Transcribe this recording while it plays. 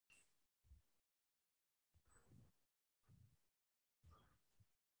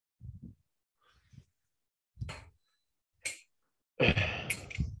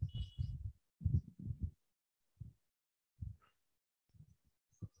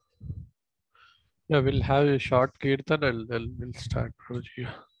Yeah, we'll have a short kirtan and then we'll start, Prabhuji.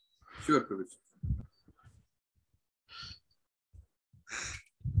 Sure, Prabhuji.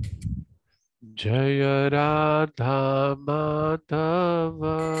 Jaya Radha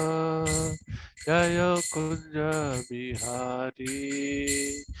Madhava Jaya Kunja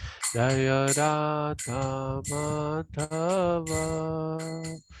Bihari Jaya Radha Madhava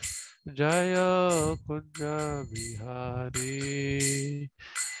Jaya Kunja Bihari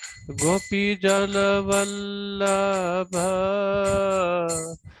Gopi Jana Vallabha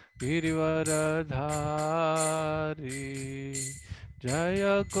Girivaradhari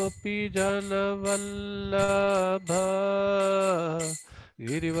Jaya Gopi Jana Vallabha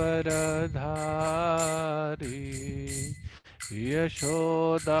Girivaradhari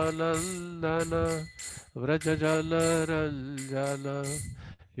Yashodanandana Vrajajana Ranjana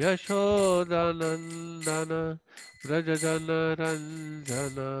Yashodanandana Vrajajana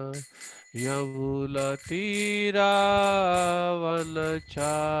Ranjana Yamula Tira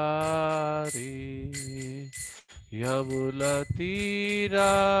Vanachari Yamula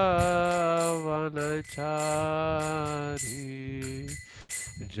Tira Vanachari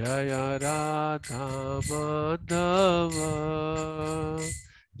Jaya Radha Madhava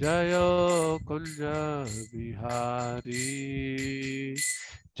Jaya Kunja Bihari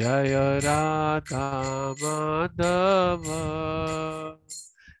Jaya Radha Madhava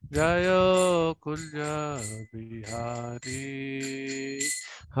Jaya Kunja Bihari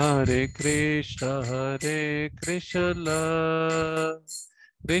Hare Krishna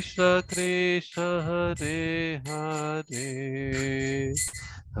Krishna Krishna Hare Hare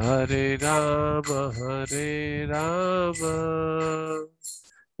Hare Rama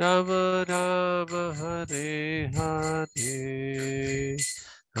Rama Rama Hare Hare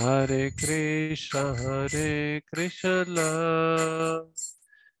Hare Krishna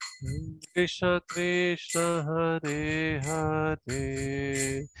Krishna Krishna Hare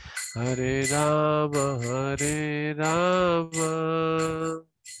Hare Hare Rama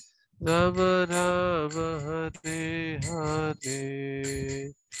Rama Rama Hare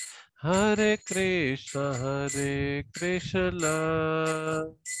Hare Hare Krishna Krishna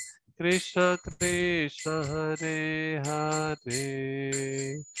Krishna Hare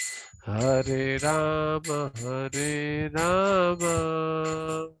Hare Hare Rama Rama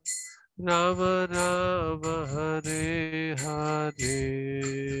Rama Hare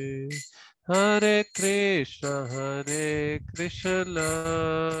Hare Hare Krishna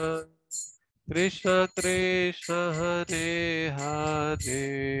Krishna Krishna Hare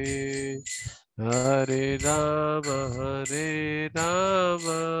Hare Hare Rama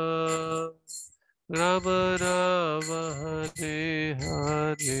Rama Rama Hare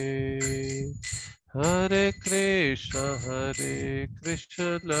Hare Hare Krishna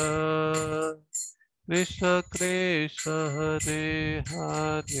Krishna Krishna Hare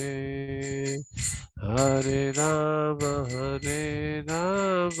Hare Hare Rama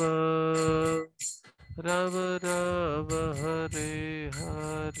Rama Rama Hare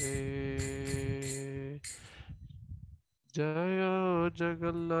Hare Jayo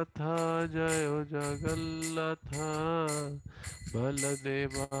Jagallatha Jayo Jagallatha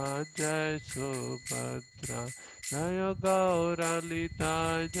Baladeva Jai Subhadra Jaya Gauralita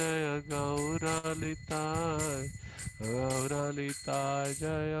Jaya Gauralita Gauralita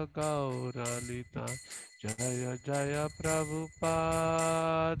Jaya Gauralita Jaya Jaya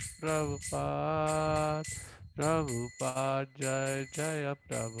Prabhupada Jaya Jaya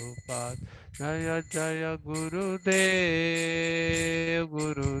Prabhupada Jaya Jaya Gurudev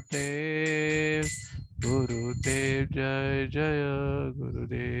Jaya Jaya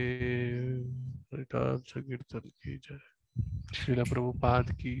Gurudev Haritam Sankirtan की जय श्रील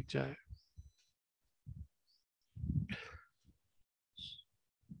प्रभुपाद की जय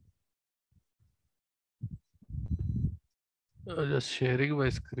just sharing my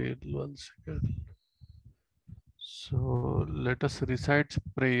screen 1 second. So let us recite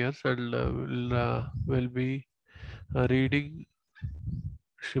prayers and we'll be reading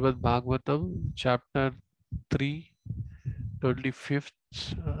Srimad Bhagavatam chapter 3 25th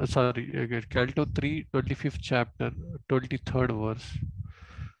Canto 3 25th chapter 23rd verse.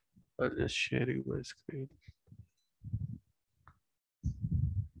 I'm just sharing my screen.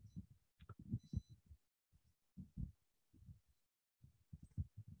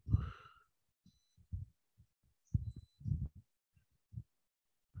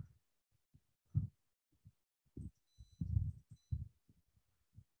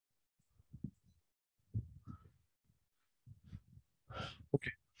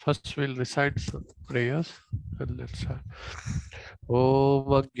 Okay, first we'll recite some prayers and let's start.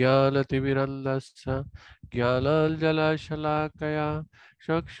 ॐ अज्ञानतिमिरन्धस्य ज्ञानाञ्जनशलाकया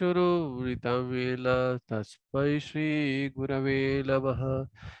चक्षुरुन्मिलितं येन तस्मै श्रीगुरवे नमः।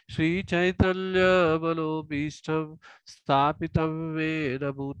 श्रीचैतन्यबलोभीष्टं स्थापितं येन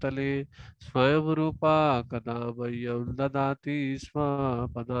भूतले स्वयं रूपा कदा मह्यं ददाति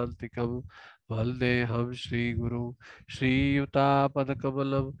स्वपदान्तिकं। वन्देऽहं श्रीगुरु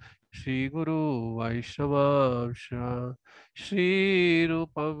श्रीयुतापदकमलं श्रीगुरु वैष्णवांश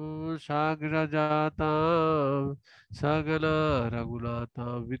श्रीरूपं साग्रजातं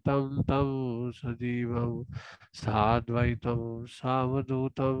सकलरघुनाथं वितं तं सजीवं साद्वैतं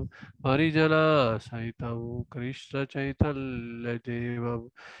सावधूतं परिजनसहितं कृष्णचैतन्यदेवं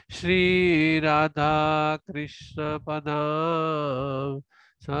श्रीराधा कृष्णपदां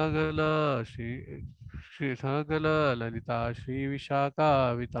सकल सकल ललिता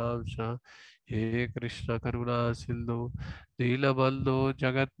श्रीविशाखावितांश। हे कृष्ण करुणा सिंधु दीनबंधु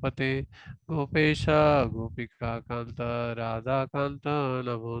जगतपते गोपेश गोपिका कांत राधा कांत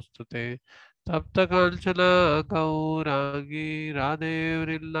नमोस्तुते। तप्त कांचन गौरांगी राधे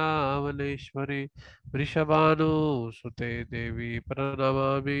वृंदावनेश्वरी वृषभानुसुते देवी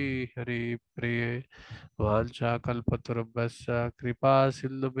प्रणमामि हरिप्रिये। वाञ्छाकल्पतरुभ्यश्च कृपा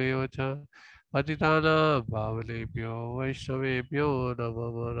सिन्धुमेव च पतितानां पावनेभ्यो वैष्णवेभ्यो नमो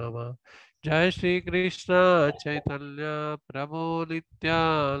नमः। जय श्री कृष्ण चैतन्य प्रभु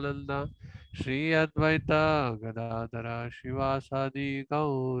नित्यानंद श्री अद्वैत गदाधर शिवासादि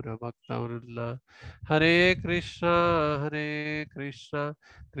गौर भक्तवृंद। हरे कृष्ण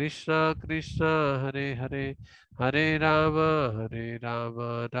कृष्ण कृष्ण हरे हरे, हरे राम राम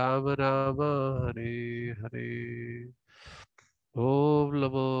राम हरे हरे। ओम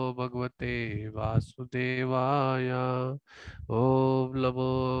नमो भगवते वासुदेवाय। ओम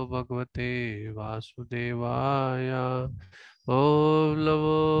नमो भगवते वासुदेवाय। ओम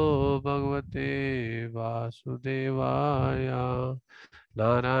नमो भगवते वासुदेवाय।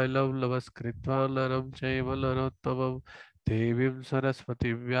 नारायणं नमस्कृत्वा नरं चैव नरोत्तमं देवीं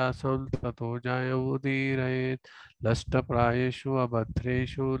सरस्वतीं व्यासं ततो जयमुदीरयेत्। नष्टप्रायेषु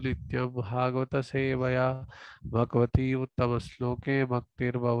अभद्रेषु नित्यं भागवतसेवया भगवती उत्तमश्लोके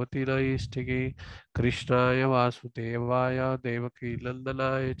भक्तिर्भवति नैष्ठिकी। कृष्णाय वासुदेवाय देवकी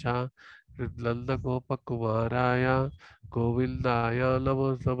नन्दनाय च नन्दगोपकुमाराय गोविन्दाय नमो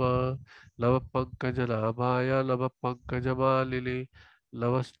नमः। नमः पंकजनाभाय नमः पंकजमालिनी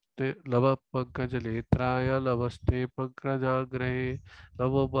नमस्ते नमः पंकजनेत्राय नमस्ते पंकजाग्रहे।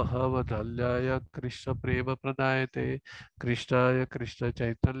 नमो महावदल्याय कृष्णप्रेमप्रदायते कृष्णाय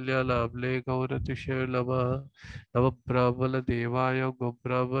कृष्णचैतन्य नाम्ने गौरतिशय नमः। नमः ब्राह्मणदेवाय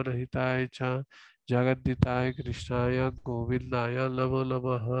गोब्राह्मणहिताय च जगद्दिताय कृष्णाय गोविन्दाय नमो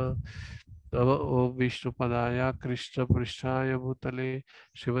नमः। नम ओम विष्णुपदाय कृष्णपृष्ठाय भूतले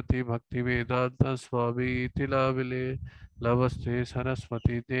श्रीमती भक्तिवेदांत स्वामी इति नामिने। नमस्ते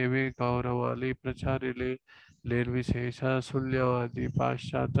सरस्वती देवी गौरवाणी प्रचारिणे निर्विशेष शून्यवादी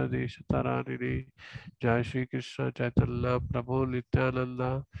पाश्चात्य देश तरारिणे। जय श्री कृष्ण चैतन्य प्रभु नित्यानंद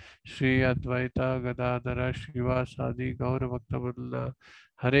श्री अद्वैता गदाधर श्रीवासादि गौर भक्तवृंद।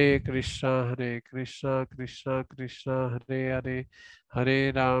 हरे कृष्णा कृष्णा कृष्णा हरे हरे, हरे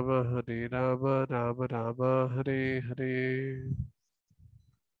राम राम राम हरे हरे।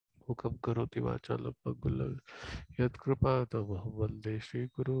 हुकम करोति वाचालं पंगुलं यत्कृपातमहं वन्दे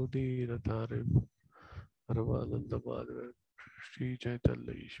श्रीगुरुदीनतारिणं परमानन्दमाधवं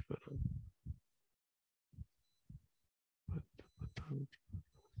Sri Chaitanya ईश्वरम्।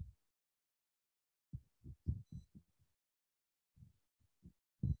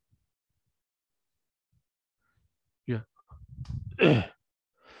 Yeah.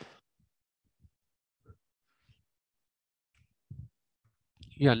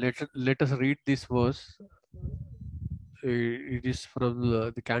 Yeah, let us read this verse. It is from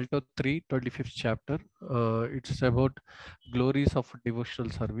the Canto 3, 25th chapter. It's about glories of devotional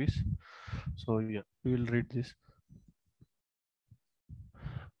service. So yeah, we will read this.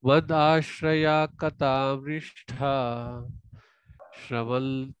 Vadashraya katamrishtha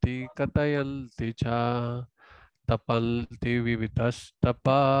श्रवन्ति कथयन्ति च तपन्ति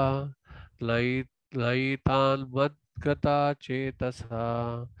विविधस्तपा लयितान् मद्गता चेतसा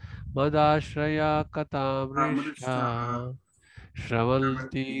मदाश्रया कथामृष्टा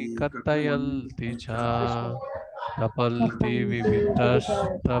श्रवन्ति कथयन्ति च तपन्ति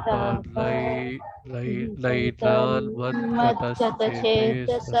विविधस्तपलयितान् मद्गतचेतसः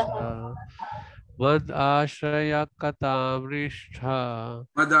मद्गतश्चेतसा Mad ashraya katamrishtha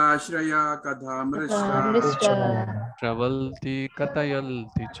Madashraya Kadhamrishta Travalti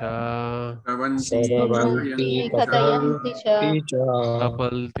Katayalti Cha Pravanti Saravanti Katayanti Katayanti Cha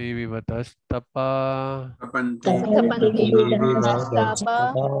Tapalti Vivatastapa Tapanti Tapanti Vivastaha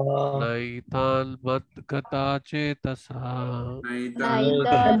Vivadastapa Naitan Madgata Chetasa Naitan Naitan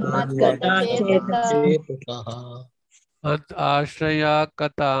Gata Madgata Chetasa Chetataha Mad Ashraya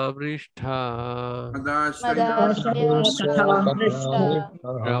Katamrishtha Madashraya Ashraya Kadhamrishta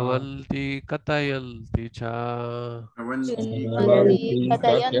Katamritaha Travalti Katayalti Cha Pravanti Saravanti Katayanti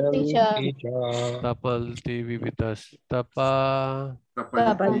Katayanti Cha Tapalti Vivatastapa Tapanti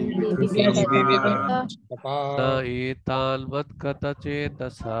Tapanti Vivastaha Na Vivadastapa Etan Madgata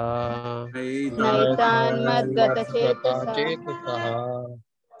Chetasa Naitan Naitan Madgata Chetataha.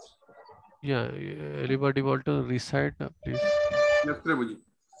 Yeah, anybody want to recite, please? Yes, Prabhuji.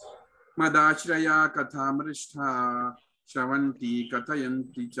 Madashraya Kathamrishta Shravanti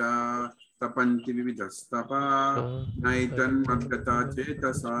Katayanti Cha Tapanti Vividastapa Naitan Madgata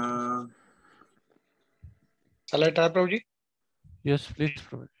Chetasa. Shall I try, Prabhuji? Yes, please,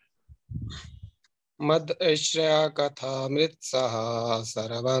 Prabhuji. Mad Ashraya Katha Mritsaha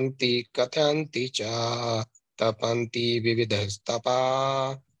Saravanti Katyanti Cha Tapanti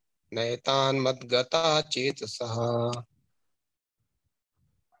Vividhastapa Naitan Madgata Chetasaha.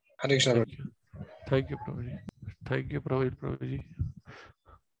 Hare Krishna. Thank you. Thank you, Prabhuji. Thank you, Prabhuji.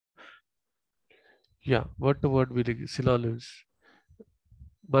 Yeah, word to word meaning, synonyms.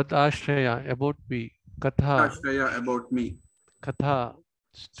 Mad Ashraya, about me. Katha, Madashraya about me. Katha,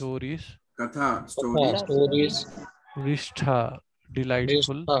 stories. Katha, Katha, stories. stories, Rishtha,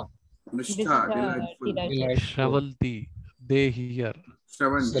 delightful. Rishta, Nishtha, delightful. delightful. Shravanti, they hear.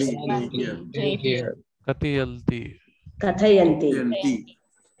 Shravanti, they Sravanti, hear. they hear. Katayanti, Kathayanti. Yanti,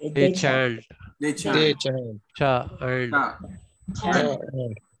 they They chant. chant. they They chant. chant. Cha and Cha, Cha and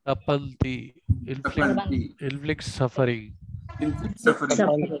and Tapanti, Tapanti, inflict suffering. inflict suffering.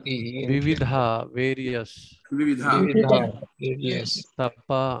 Suffering. Tapanti inflict Vividha, various. Vividha, Vividha, various.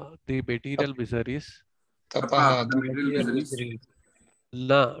 Tapa, the material miseries. Tapa, Tapaha, the the material material miseries. miseries.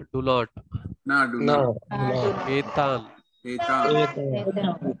 Na, do not. Na, do not. No, no. Etan, Etan, Etan, unto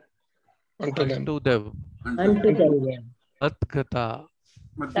them, unto them. unto them. Unto them. unto them. Atgata,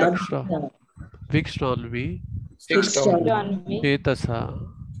 Madgata, fixed, fixed on me. stand. Fixed Fixed on on Chetasa,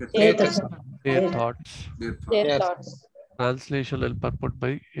 Chetasa, Chetasa. Chetasa. their thoughts. their thought. Yes. Translation and purport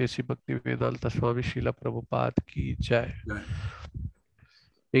by A.C. Bhaktivedanta Swami Srila Prabhupada ki jai. Jai.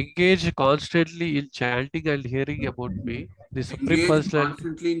 Engage constantly in chanting and hearing about me, the Supreme Engage Personality,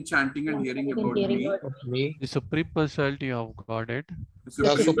 constantly in chanting and hearing about me, Of me, the Supreme Personality of Godhead. the the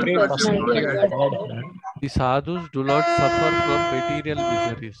Supreme Supreme Personality of Personality of Godhead. Godhead. The sadhus do not suffer from material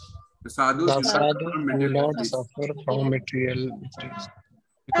miseries The sadhus The do not sadhus suffer do material not miseries suffer from material miseries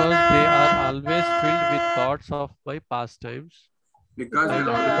because they are always filled with thoughts of my pastimes because they and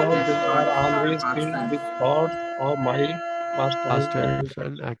are always because filled they with are thoughts of my always filled pastimes. with thoughts of my pastimes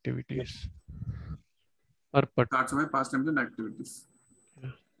and activities. Purport. Thoughts of my pastimes and activities.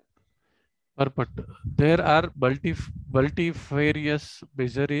 Purport. There are multifarious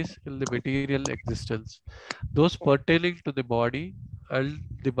miseries in the material existence. Those pertaining to the body and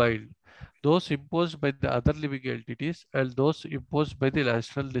the mind, those imposed by the other living entities, and those imposed by the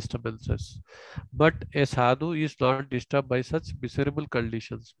natural disturbances. But a sadhu is not disturbed by such miserable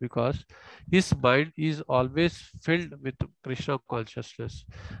conditions because his mind is always filled with Krishna consciousness,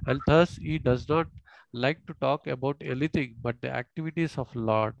 and thus he does not like to talk about anything but the activities of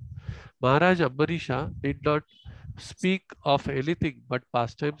Lord. Maharaj Ambarisha did not speak of anything but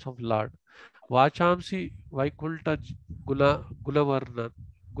pastimes of Lord. Vachamsi Vaikunta Gula Varnane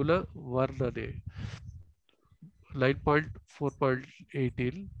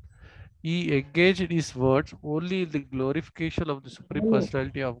 9.4.18. He engaged his words only in the glorification of the Supreme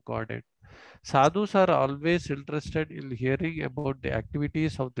Personality of Godhead. Sadhus are always interested in hearing about the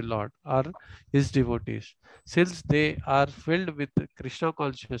activities of the Lord or his devotees. Since they are filled with Krishna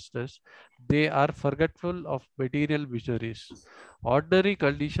consciousness, they are forgetful of material miseries. Ordinary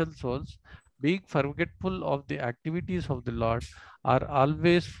conditioned souls, being forgetful of the activities of the Lord, are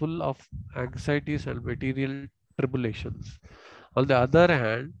always full of anxieties and material tribulations. On the other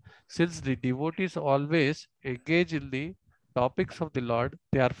hand, since the devotees always engage in the topics of the Lord,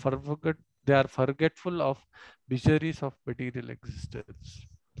 they are forgetful of miseries of material existence.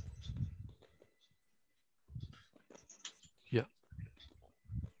 Yeah.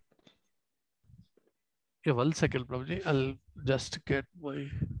 Yeah, 1 second, Prabhuji. I'll just get my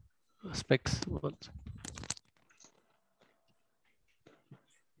specs. 1 second.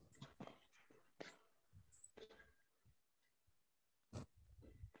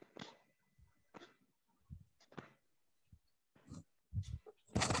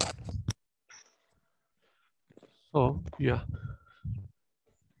 Yeah.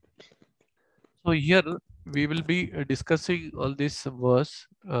 So here we will be discussing all this verse.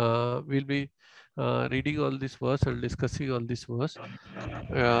 We'll be reading all this verse and discussing all this verse.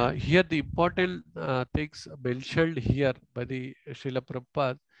 Here the important things mentioned here by the Srila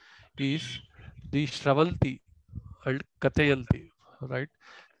Prabhupada is the Shravanti and Katayanti, right?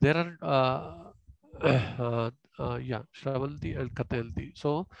 There are Shravanti and Katayanti.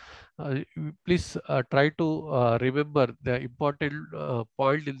 So please try to remember the important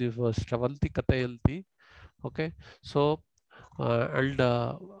point in this verse, Shravanti Katayanti. Okay, so and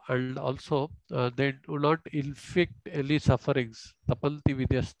also they do not inflict any sufferings. Tapanti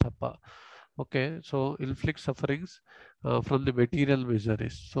vidyastapa. Okay, so inflict sufferings from the material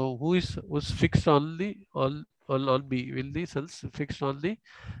miseries. So who's fixed on the on me, will the cells fixed on the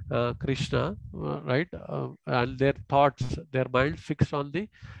Krishna, right? And their thoughts, their mind fixed on the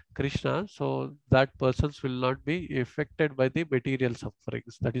Krishna, so that persons will not be affected by the material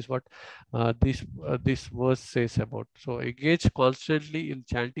sufferings. That is what this verse says about. So engage constantly in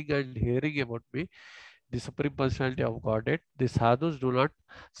chanting and hearing about me, the Supreme Personality of Godhead. The sadhus do not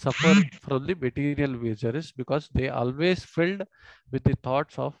suffer from the material miseries because they always filled with the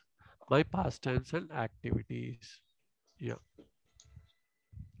thoughts of my pastimes and activities. Yeah,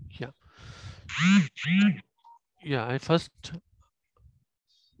 yeah, yeah. I first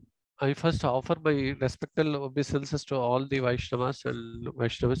offer my respectful obeisances to all the Vaishnavas and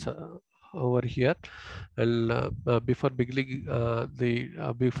Vaishnavas over here. And before beginning a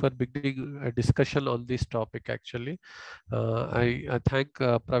discussion on this topic, actually, I thank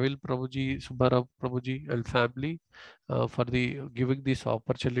Pravil Prabhuji, Subbarao Prabhuji, and family for the giving this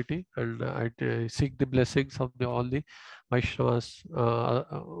opportunity, and I seek the blessings of all the Vaishnavas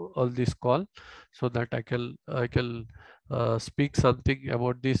on this call, so that I can speak something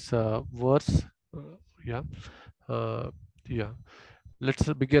about this verse. Yeah, uh, yeah.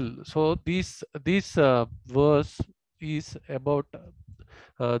 Let's begin. So this verse is about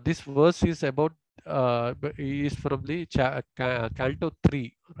is from the Canto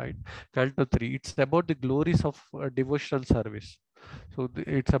 3, right? Canto 3. It's about the glories of devotional service. So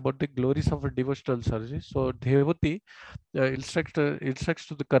it's about the glories of a devotional service. So Devati instructs to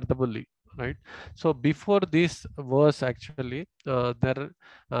the Kartamali, right? So before this verse, actually, there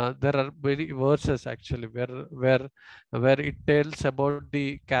are many verses actually where it tells about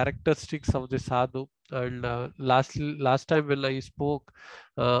the characteristics of the sadhu. And last time when I spoke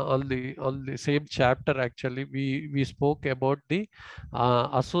on the same chapter, actually, we spoke about the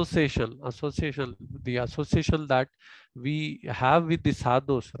the association that we have with the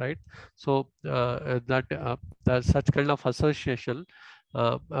sadhus, right? So that such kind of association,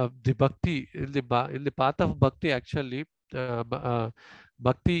 the bhakti in the path of bhakti, actually,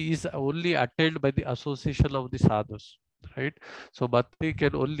 bhakti is only attained by the association of the sadhus, right? So bhakti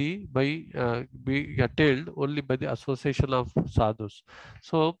can only be attained only by the association of sadhus.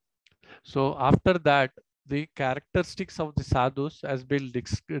 So after that, the characteristics of the sadhus has been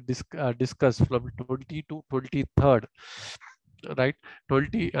discussed from 20 to 23rd, right?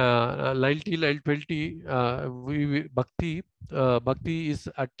 19 and 20, bhakti is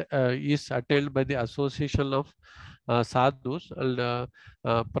attained by the association of sadhus. And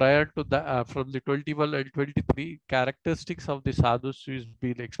prior to the from the 21 and 23, characteristics of the sadhus is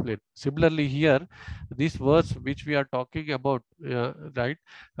being explained. Similarly here, this verse which we are talking about, right,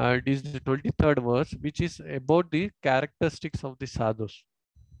 it is the 23rd verse, which is about the characteristics of the sadhus.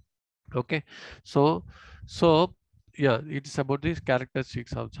 Okay, so so yeah, it's about these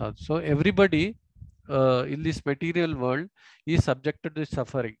characteristics of sadhus. So everybody in this material world is subjected to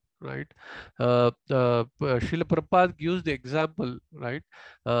suffering, right? Srila Prabhupada gives the example, right?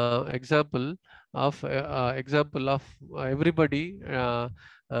 Example of everybody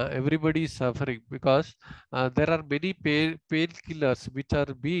is suffering because there are many painkillers which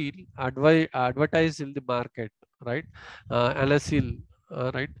are being advertised in the market, right? Anasil,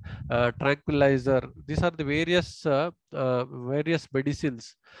 right? Tranquilizer. These are the various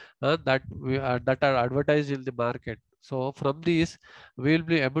medicines that are advertised in the market. So from these, we will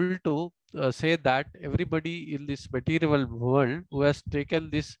be able to say that everybody in this material world who has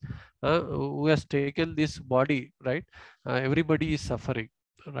taken this body, right? Everybody is suffering,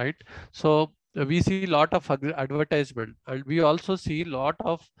 right? So we see lot of advertisement, and we also see lot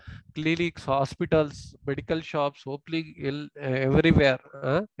of clinics, hospitals, medical shops opening in everywhere,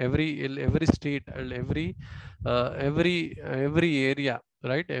 in every state and every area,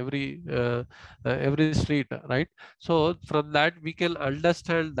 right? Every street, right? So from that we can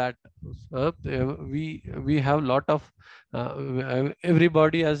understand that we have lot of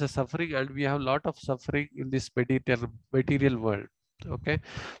everybody has a suffering, and we have lot of suffering in this material world. Okay,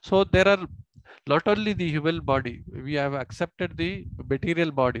 so there are not only the human body, we have accepted the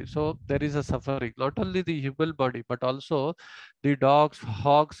material body, so there is a suffering. Not only the human body, but also the dogs,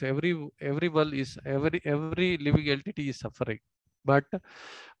 hogs, everyone is every living entity is suffering. but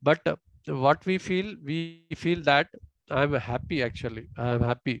but what we feel that I'm happy. Actually I'm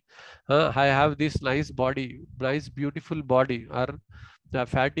happy, I have this nice body, nice beautiful body, or the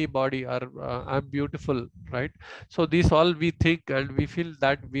fatty body, or I'm beautiful, right? So these all we think, and we feel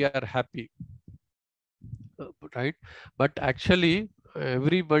that we are happy, right? But actually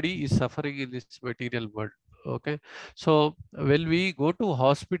everybody is suffering in this material world. Okay, so when we go to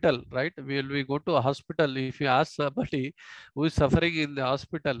hospital, right, when we go to a hospital, if you ask somebody who is suffering in the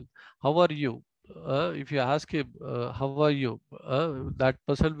hospital, how are you, if you ask him, how are you, that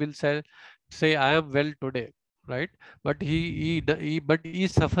person will say I am well today, right? But but he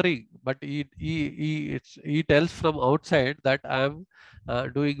is suffering, but he tells from outside that I am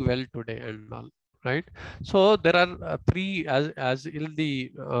doing well today and all, right? So there are three, as in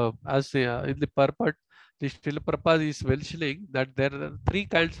the as in the purport, the Srila Prabhupada is mentioning that there are three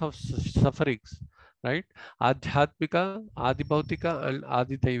kinds of sufferings, right? Adhyatmika, Adibhautika, and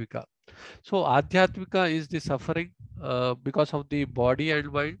Adidaivika. So Adhyatmika is the suffering because of the body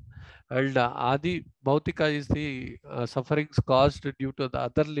and mind, and Adi Bhautika is the sufferings caused due to the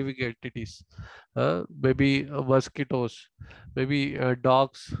other living entities, maybe mosquitoes, maybe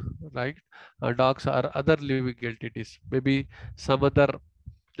dogs, right? Dogs are other living entities, maybe some other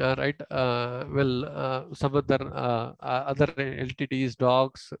right, some other entities,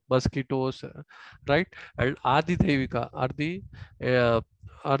 dogs, mosquitoes, right? And Adi Devika uh,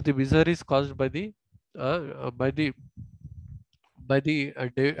 are the miseries caused by the uh, uh, by the by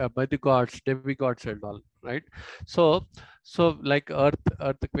the gods, demigods and all, right? So like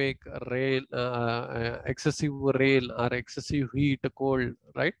earthquake, rain, excessive rain or excessive heat, cold,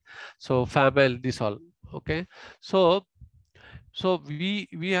 right? So famine, this all. Okay, so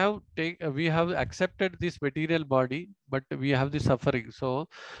we have accepted this material body, but we have the suffering. So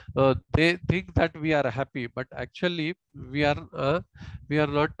they think that we are happy, but actually we are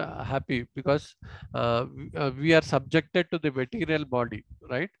not happy, because we are subjected to the material body,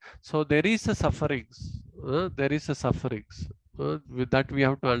 right? So there is a sufferings, there is a sufferings with that we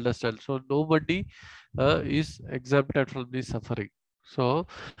have to understand. So nobody is exempted from the suffering. So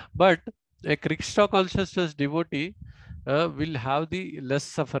but a Krishna consciousness devotee will have the less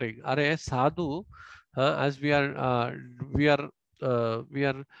suffering. Are a sadhu, as we are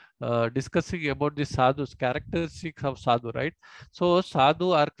discussing about the sadhus, characteristics of sadhu, right? So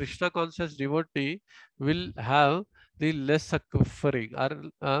sadhu or Krishna conscious devotee will have the less suffering,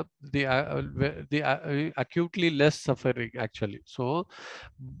 or acutely less suffering actually. So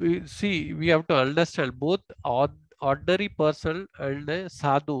we have to understand both ordinary person and a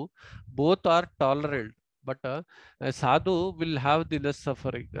sadhu, both are tolerant, but a sadhu will have the less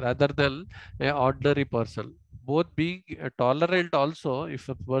suffering rather than a ordinary person. Both being tolerant also, if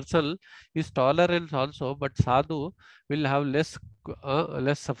a person is tolerant also, but sadhu will have less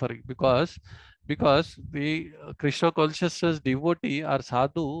suffering, because the Krishna consciousness devotee or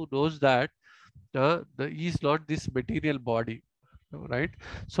sadhu knows that he is not this material body, right?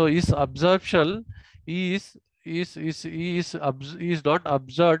 So his absorption is not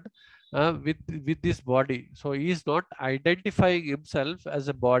observed with this body, so he is not identifying himself as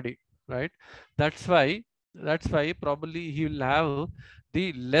a body, right? that's why that's why probably he will have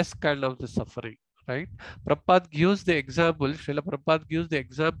the less kind of the suffering, right? Prabhupada gives the example, Srila Prabhupada gives the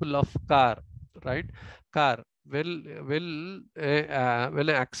example of car, right? Car, well well when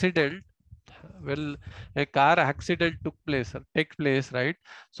an accident, well a car accident take place, right?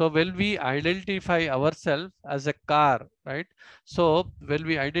 So when we identify ourselves as a car, right? So when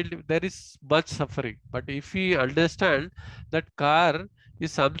we identify, there is much suffering. But if we understand that car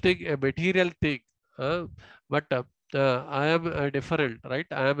is something, a material thing, uh, but I am different, right?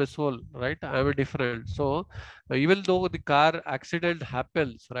 I am a soul, right? I am a different. So even though the car accident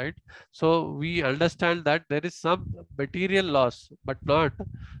happens, right? So we understand that there is some material loss, but not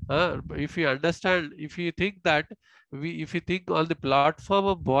if you understand, if you think that if you think on the platform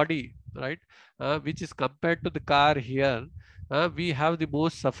of body, right, which is compared to the car here, we have the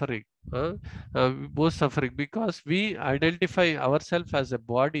most suffering. Most suffering because we identify ourselves as a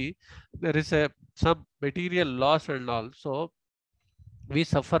body. There is a some material loss and all. So we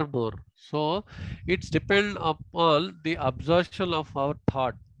suffer more. So it's depend upon the absorption of our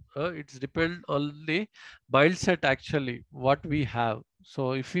thought. It's depend on the mindset actually what we have.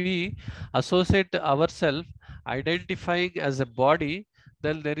 So if we associate ourselves identifying as a body,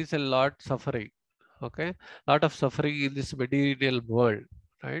 then there is a lot suffering. Okay, lot of suffering in this material world,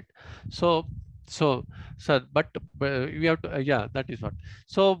 right? So so but we have to yeah, that is what.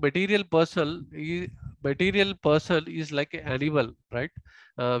 So material person is like an animal, right?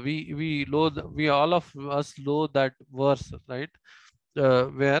 We know we all of us know that verse, right?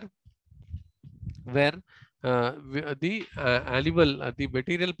 Where the animal, the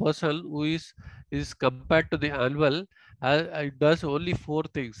material person who is compared to the animal, it does only four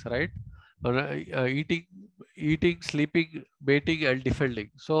things, right? Eating, sleeping, mating, and defending.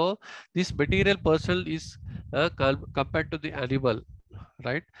 So this material person is compared to the animal,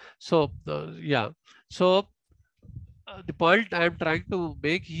 right? So yeah. So the point I am trying to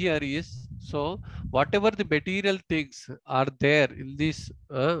make here is, so whatever the material things are there in this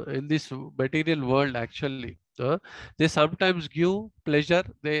material world actually, they sometimes give pleasure.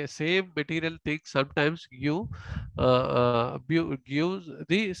 The same material things sometimes gives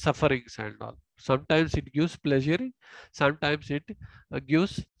the sufferings and all. Sometimes it gives pleasure, sometimes it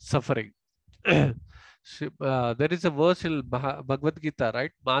gives suffering. There is a verse in Bhagavad Gita,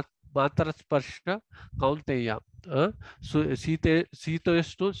 right? Matra sparsha kaunteya.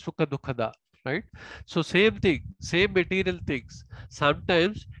 Sitostu sukha dukkada, right? So same thing, same material things.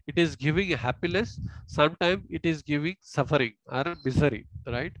 Sometimes it is giving happiness, sometimes it is giving suffering or misery,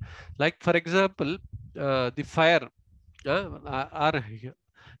 right? Like for example, the fire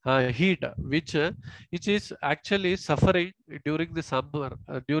or heat, which is actually suffering during summer,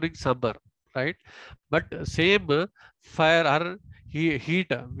 right? But same fire or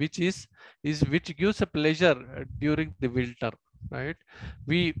heat, which gives a pleasure during the winter, right?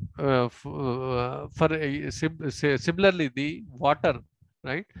 We similarly the water,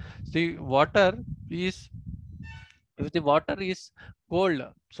 right? The water is, if the water is cold,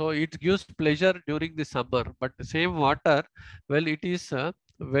 so it gives pleasure during the summer, but the same water, well it is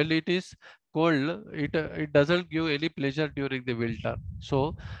cold, it doesn't give any pleasure during the winter.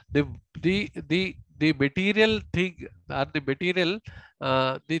 So the the material thing, or the material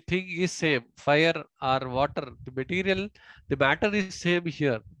the thing is same, fire or water, the material, the matter is same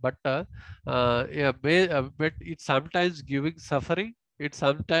here, but yeah, but it's sometimes giving suffering, it's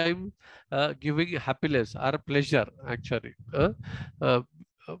sometimes giving happiness or pleasure actually, uh,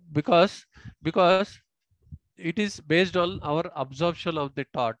 because it is based on our absorption of the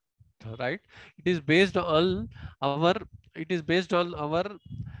thought, right? It is based on our, it is based on our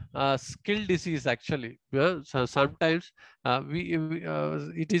skill disease actually. So sometimes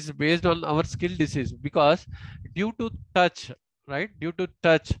it is based on our skill disease, because due to touch, right? Due to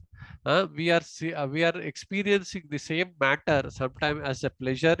touch, we are experiencing the same matter sometimes as a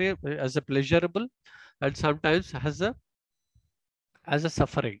pleasure, as a pleasurable, and sometimes as a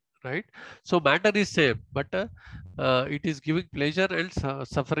suffering, right? So matter is same, but it is giving pleasure and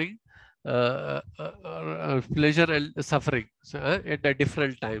suffering, pleasure and suffering, so, at a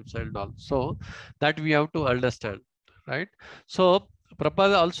different times and all. So that we have to understand, right? So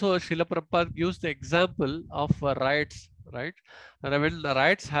Prabhupada also, Srila Prabhupada gives the example of riots, right? And when the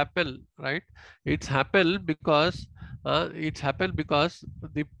riots happen, right? It's happened because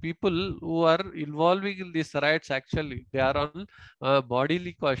the people who are involving in these riots actually, they are on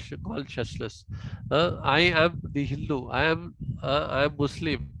bodily consciousness. I am the Hindu. I am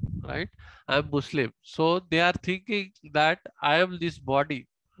Muslim, right? I am Muslim. So they are thinking that I am this body,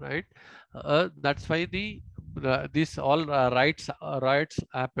 right? That's why the this all riots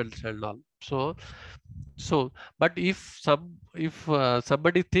happens and all. So but if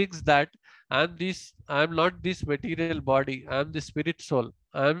somebody thinks that I'm not this material body, I'm the spirit soul,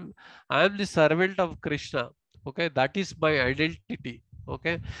 I'm the servant of Krishna. Okay, that is my identity.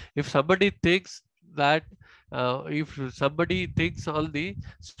 Okay, if somebody thinks that if somebody thinks on the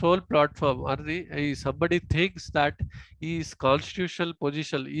soul platform, or the somebody thinks that his constitutional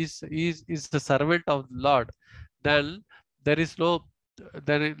position is the servant of the Lord, then there is no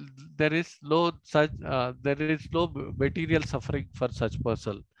there is, there is no such there is no material suffering for such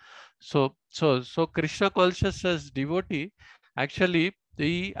person. So Krishna consciousness devotee actually,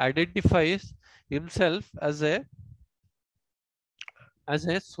 he identifies himself as a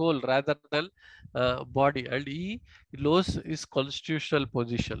soul rather than body, and he knows his constitutional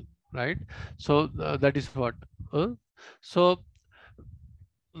position. right? So that is what. So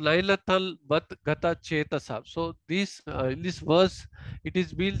Lailatal Bat Gata Chetasa. So this in this verse it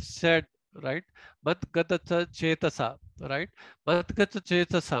is being said, right? Bat Gata Chetasa, right? Bat Gata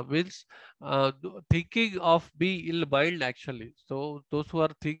Chetasa means thinking of be ill mind actually. So those who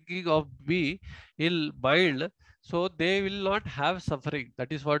are thinking of be ill mind, so they will not have suffering.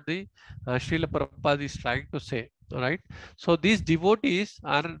 That is what the Srila Prabhupada is trying to say, right? So these devotees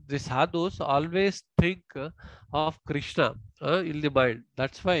are the sadhus always think of Krishna in the mind.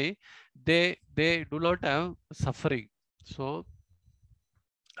 That's why they do not have suffering. So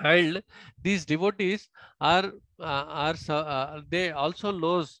and these devotees are they also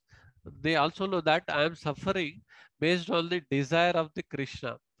know that I am suffering based on the desire of the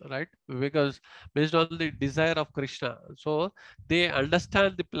Krishna, right? Because based on the desire of Krishna, so they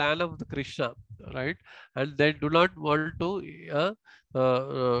understand the plan of the Krishna, right? And they do not want to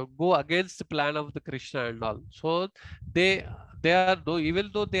go against the plan of the Krishna and all. So they they are though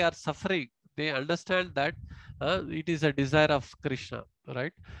even though they are suffering, they understand that it is a desire of Krishna,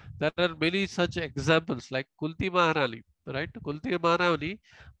 right? There are many such examples like Kunti Maharani, right? Kunti Maharani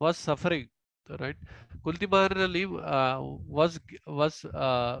was suffering, right? Kunti Maharani was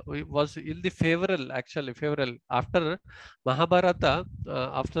in the favorable, actually favorable after Mahabharata.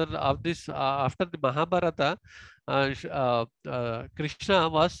 After the Mahabharata, Krishna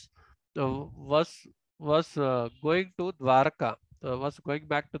was going to Dwarka, was going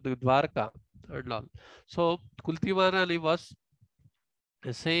back to the Dwarka and all. So Kunti Maharani was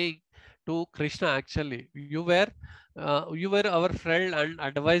saying to Krishna, actually, you were our friend and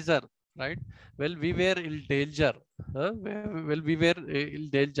advisor, right? Well, we were in danger. Well, we were in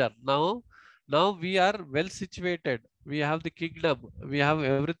danger. Now we are well situated. We have the kingdom. We have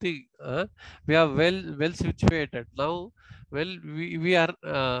everything. We are well situated now. Well, we are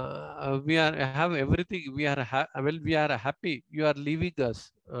have everything. We are happy. You are leaving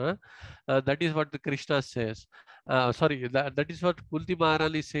us. That is what the Krishna says. Sorry, that is what Kulti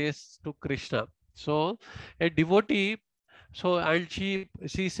Maharani says to Krishna. So a devotee, so and she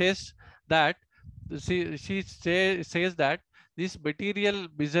says that says that these material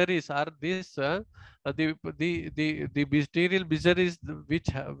miseries are this the material miseries which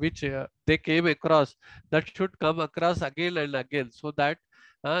they came across, that should come across again and again, so that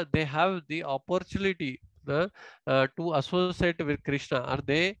they have the opportunity to associate with Krishna, or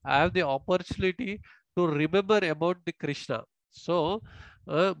they have the opportunity to remember about the Krishna. So,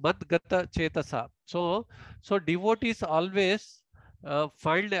 Madgata Chetasa. So devotees always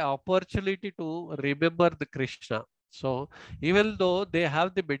find an opportunity to remember the Krishna. So even though they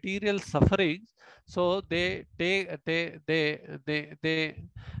have the material sufferings, so they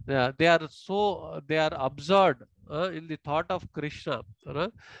are absorbed in the thought of Krishna.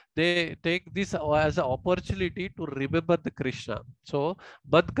 They take this as an opportunity to remember the Krishna. So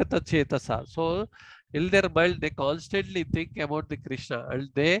Madgata Chetasa. So in their mind, they constantly think about the Krishna, and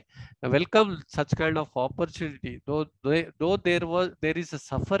they welcome such kind of opportunity. Though there is a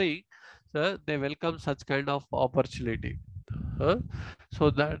suffering, they welcome such kind of opportunity. So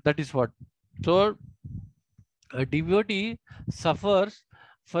that is what. So a devotee suffers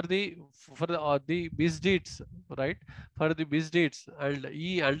for the misdeeds, right? For the misdeeds, and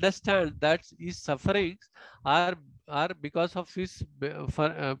he understands that his sufferings are because of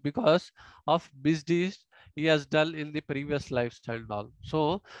because of misdeeds he has done in the previous lives and all.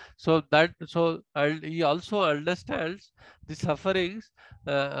 And he also understands the sufferings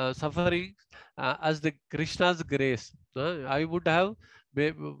as the Krishna's grace. I would have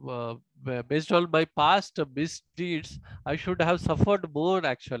based on my past misdeeds, I should have suffered more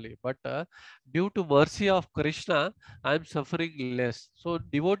actually. But due to mercy of Krishna, I am suffering less. So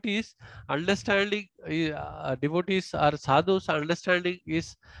devotees or sadhus understanding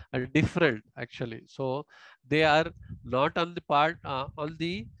is different actually. So they are not on the part on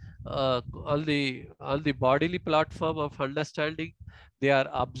the bodily platform of understanding. They are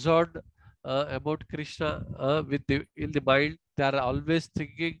absorbed about Krishna with the in the mind. They are always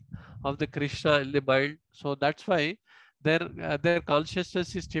thinking of the Krishna in the mind. So that's why their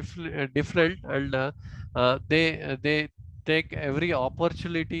consciousness is different, and they take every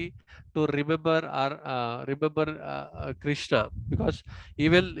opportunity to remember Krishna, because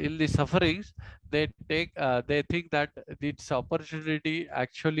even in the sufferings they think that it's opportunity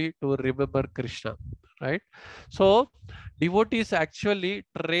actually to remember Krishna, right? So devotees actually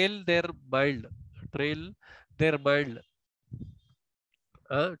trail their mind. That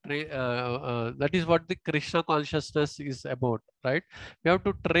is what the Krishna consciousness is about, right? We have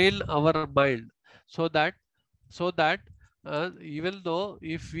to train our mind so that so that even though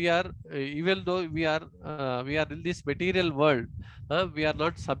if we are even though we are in this material world, we are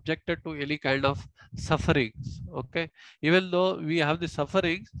not subjected to any kind of sufferings. Okay, even though we have the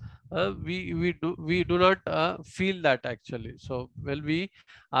sufferings, we do not feel that actually. So when we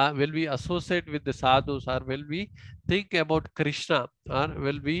associate with the sadhus, or when we think about Krishna, or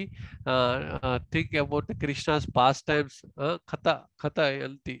when we think about the Krishna's pastimes, kata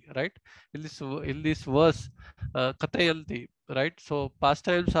yanti, right? In this verse, Katayanti, right? So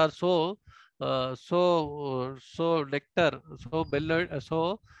pastimes are so nectar, so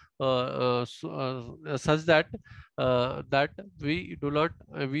such that that we do not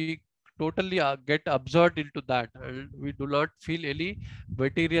we totally get absorbed into that, and we do not feel any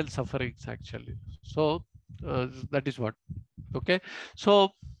material sufferings actually. So that is what. Okay, so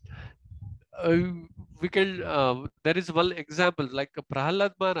uh, we can there is one example like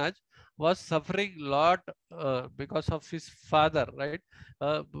Prahalad Maharaj was suffering lot because of his father, right?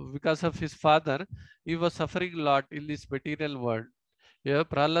 Because of his father, he was suffering a lot in this material world. Yeah,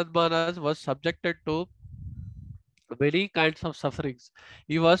 Prahalad Maharaj was subjected to many kinds of sufferings.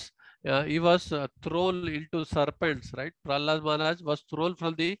 He was thrown into serpents, right? Prahlad Maharaj was thrown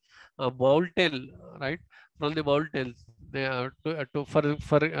from the mountain, right? From the mountains. To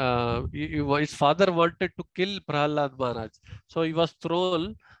his father wanted to kill Prahlad Maharaj, so he was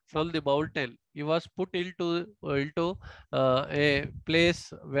thrown from the mountain. He was put into a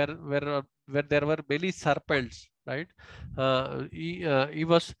place where there were many serpents, right? He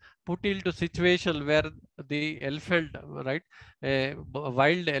was put into situation where the elephant, right, a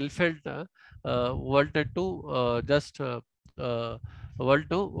wild elephant wanted to just want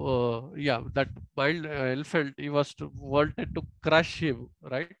to yeah, that wild elephant, he was wanted to crush him,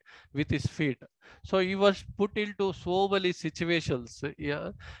 right, with his feet. So he was put into so many situations.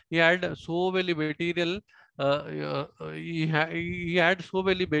 Yeah, he had so many material he had so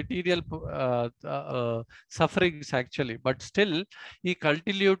many material sufferings actually, but still he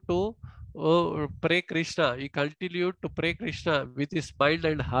continued to pray Krishna. He continued to pray Krishna with his mind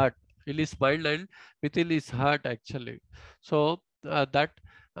and heart, in his mind and within his heart actually. So that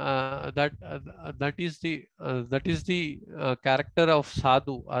is the character of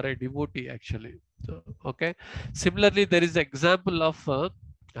sadhu or a devotee actually. So, okay. Similarly, there is example of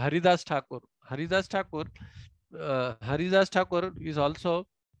Haridas Thakur. Haridas Thakur. Haridas Thakur is also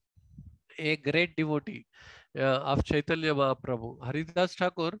a great devotee of Chaitanya Mahaprabhu. Haridas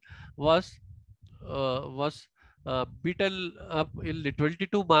Thakur was beaten up in the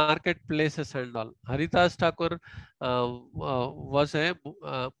 22 marketplaces and all. Haridas Thakur was a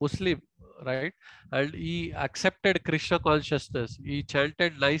Muslim, right? And he accepted Krishna consciousness. He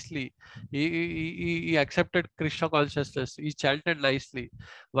chanted nicely. He accepted Krishna consciousness. He chanted nicely.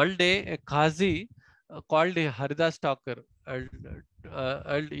 One day, a Qazi called Haridas Thakur, and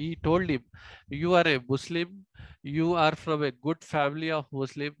he told him, "You are a Muslim. You are from a good family of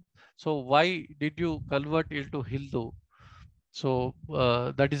Muslim. So why did you convert into Hindu?" So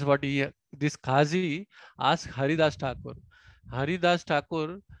that is what this Qazi asked Haridas Thakur. Haridas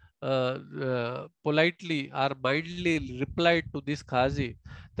Thakur politely or mildly replied to this Qazi,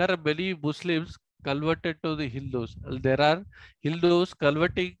 there are many Muslims converted to the Hindus, and there are Hindus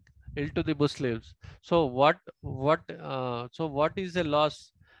converting into the Muslims. So what is the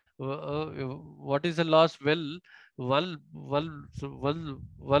loss? What is the loss when one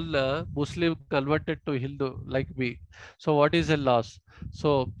Muslim converted to Hindu like me? So what is a loss?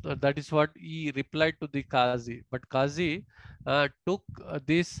 So that is what he replied to the Qazi. But Qazi took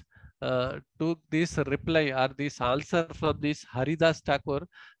this reply or this answer from this Haridas Thakur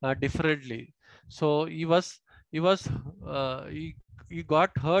differently. So he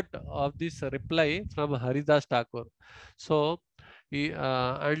got hurt of this reply from Haridas Thakur. So he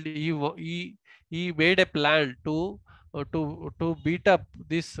made a plan to beat up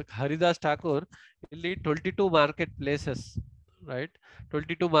this Haridas Thakur in the 22 marketplaces, right?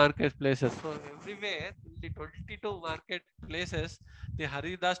 22 marketplaces. So everywhere in the 22 marketplaces, the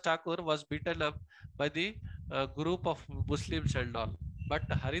Haridas Thakur was beaten up by the group of Muslims and all. But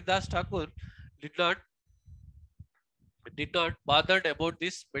Haridas Thakur did not bothered about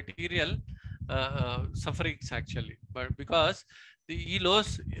this material sufferings actually, but because he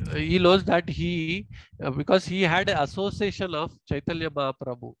knows that because he had an association of Chaitanya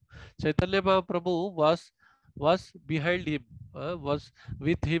Mahaprabhu. Chaitanya Mahaprabhu was behind him, was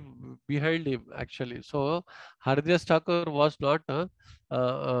with him, behind him actually. So Haridas Thakur was not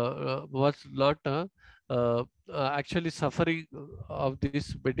actually suffering of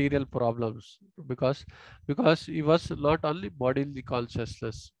these material problems, because he was not only bodily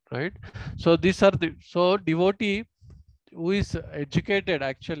consciousness, right? So these are the, so devotee who is educated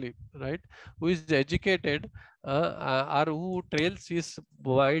actually, right? Who is educated, or who trails his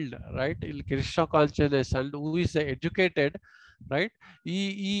wild, right, in Krishna consciousness, and who is educated, right?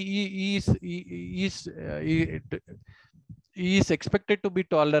 He is he is expected to be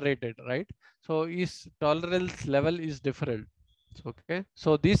tolerated, right? So his tolerance level is different. Okay,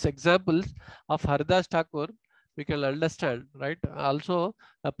 so these examples of Haridas Thakur we can understand, right? Also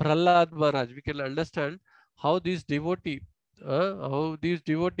Prahlad Maharaj, we can understand how these devotees,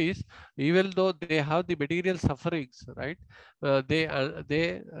 even though they have the material sufferings, right?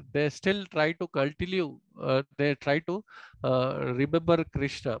 They still try to continue. They try to remember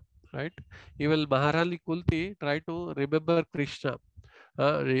Krishna, right? Even Maharani Kulti try to remember Krishna,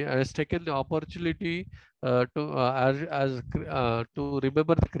 has taken the opportunity to to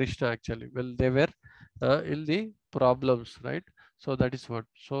remember the Krishna actually. Well, they were in the problems, right? So that is what.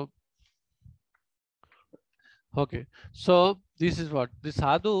 So okay, so this is what the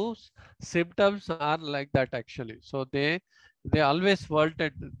sadhus symptoms are like that actually. So they always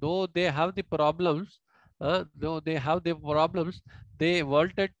wanted, though they have the problems, they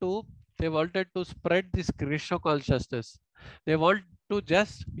wanted to spread this Krishna consciousness. They want to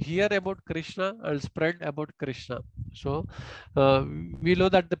just hear about Krishna and spread about Krishna. So we know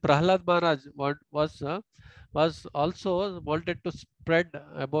that the Prahlad Maharaj was also wanted to spread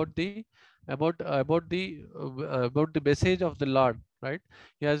about the about the message of the Lord, right?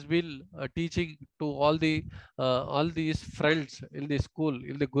 He has been teaching to all these friends in the school,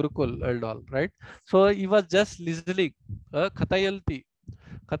 in the Gurukul and all, right? So he was just listening, Katayalti,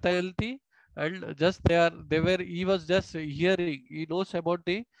 Katayalti, and just they were he was just hearing. He knows about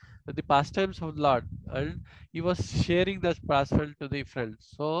the pastimes of the Lord, and he was sharing that pastime to the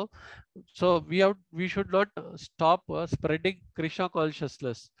friends. So we should not stop spreading Krishna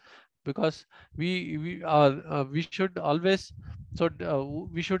consciousness, because we should always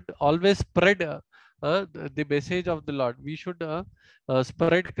we should always spread the message of the Lord. We should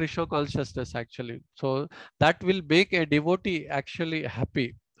spread Krishna consciousness actually. So that will make a devotee actually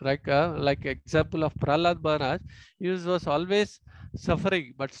happy. Like example of Prahlad Maharaj, he was always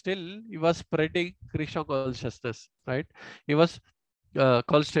suffering, but still he was spreading Krishna consciousness, right? He was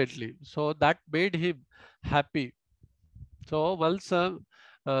constantly. So that made him happy. So once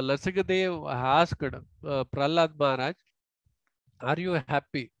Lasikadev asked Prahlad Maharaj, "Are you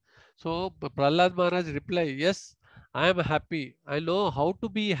happy?" So Prahlad Maharaj replied, "Yes, I am happy. I know how to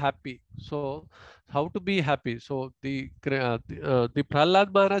be happy." So how to be happy? So the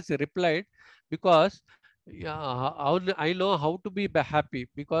Prahlad Maharaj replied, "Because I know how to be happy,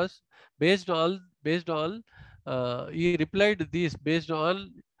 because based on he replied this based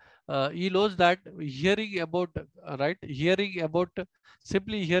on he knows that hearing about hearing about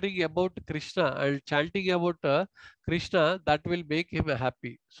simply hearing about Krishna and chanting about Krishna, that will make him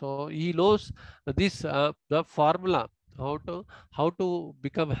happy. So he knows this the formula how to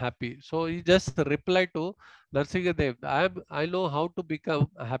become happy. So he just replied to Narsingadev, I know how to become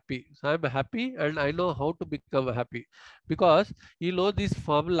happy. So I am happy and I know how to become happy, because he knows this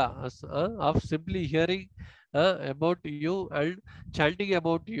formula of simply hearing about you and chanting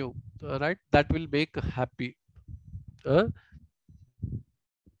about you, right? That will make happy. Uh,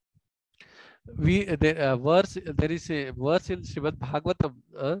 there is a verse in Srimad Bhagavatam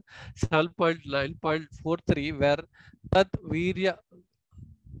 7.9.43 where Tad Virya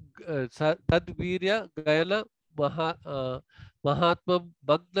Tad Virya Gayana Mahatma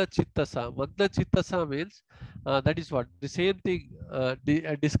Magna Chittasa. Magna Chittasa means that is what the same thing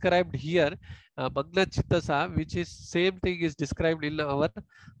described here. Magna Chittasa, which is same thing is described in our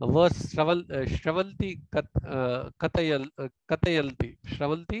verse Shravanti Shravanti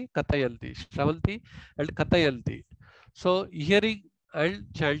and Katayanti. So hearing and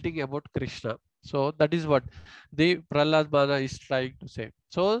chanting about Krishna. So that is what the Prahlad Maharaj is trying to say.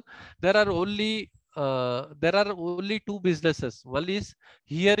 So there are only two businesses. One is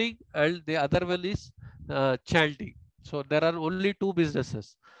hearing and the other one is chanting. So there are only two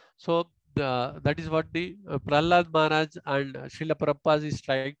businesses. So that is what the Prahlad Maharaj and Srila Prabhupada is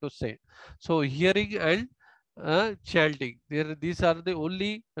trying to say. So hearing and chanting, these are the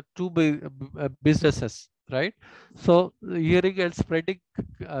only two businesses, right? So hearing and spreading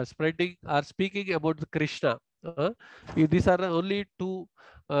or speaking about the Krishna. These are only two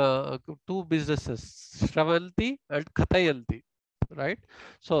businesses, Shravanti and Katayanti, right?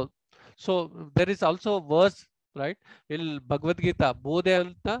 So there is also a verse, right, in Bhagavad Gita,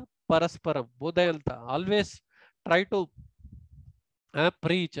 Bodhayanta Parasparam, Bodhayanta, always try to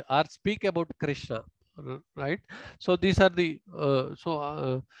preach or speak about Krishna, right? So these are the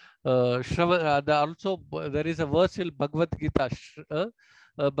there is a verse in Bhagavad Gita,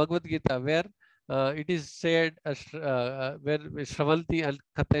 Bhagavad Gita, where it is said where Shravanti and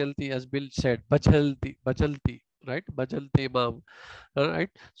Kathayanti has been said, Bachalti, right? Bachalti Mam. All right.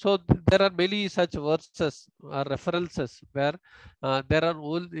 So there are many such verses or references where there are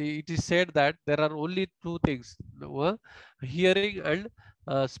only, it is said that there are only two things, hearing and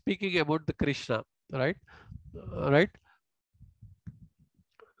speaking about the Krishna, right? Right.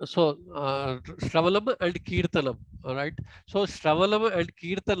 So Shravalam and Kirtanam, all right? So Shravalam and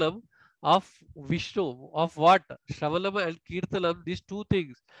Kirtanam of Vishnu, of what? Shravalam and Kirtanam, these two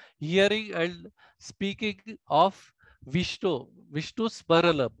things, hearing and speaking of Vishnu, Vishnu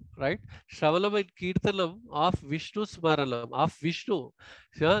Smaranam, right? Shravalam and Kirtanam of Vishnu Smaranam, of Vishnu.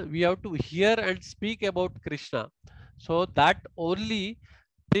 So we have to hear and speak about Krishna. So that only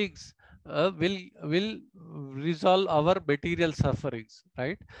things will resolve our material sufferings,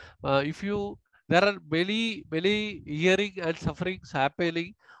 right? If you, there are many hearing and sufferings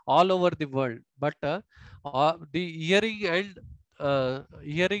happening all over the world, but the hearing and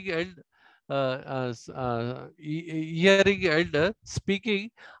hearing and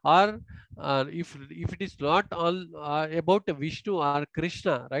speaking are if it is not all about Vishnu or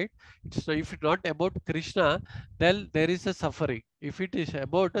Krishna, right? It's, if it's not about Krishna, then there is a suffering. If it is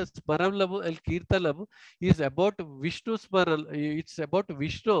about a Smaranam and Kirtanam is about Vishnu Smaran, it's about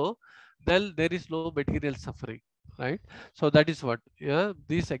Vishnu, then there is no material suffering, right? So that is what, yeah,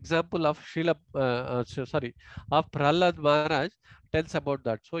 this example of of Prahlad Maharaj tells about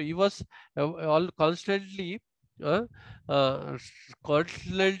that. So he was all uh, uh,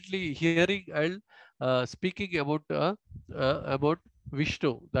 constantly hearing and speaking about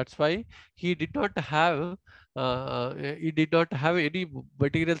Vishnu. That's why he did not have any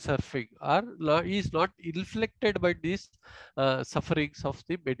material suffering, or he is not inflicted by these sufferings of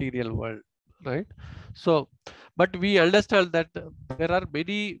the material world, right? So, but we understand that there are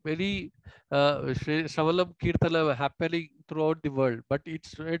many Shavalam Kirtanam happening throughout the world, but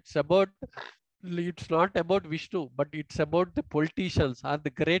it's about, it's not about Vishnu, but it's about the politicians or the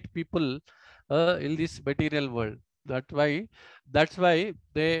great people in this material world. That's why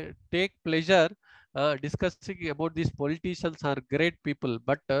they take pleasure discussing about these politicians are great people,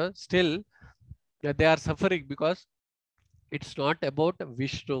 but still they are suffering because it's not about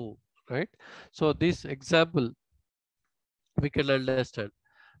Vishnu, right? So this example we can understand,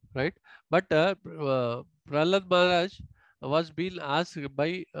 right? But Prahlad Maharaj was being asked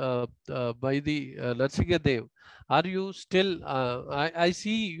by the Narsingadev, are you still? I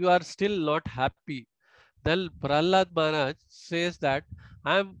see you are still not happy. Then Prahlad Maharaj says that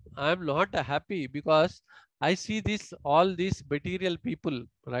I'm not happy because I see this, all these material people,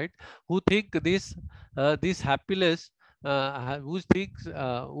 right, who think this happiness, who thinks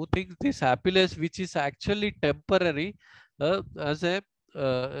this happiness which is actually temporary, as a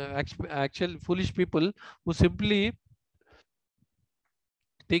actual foolish people who simply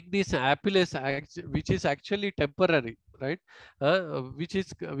think this happiness which is actually temporary, right? Which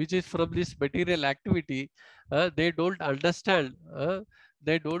is from this material activity. They don't understand,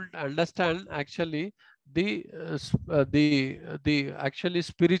 they don't understand actually the actually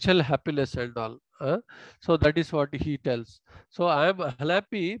spiritual happiness and all. So that is what he tells. So I am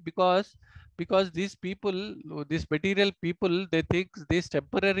happy because these people, these material people, they think this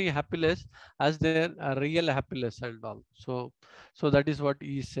temporary happiness as their real happiness and all. So that is what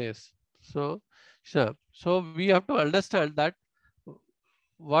he says. So, sure. So we have to understand that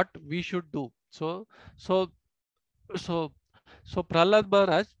what we should do. So, so, so Prahlad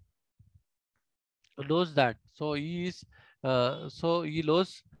Maharaj knows that. So he is, so he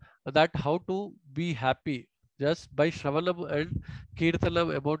knows that how to be happy just by Shravanam and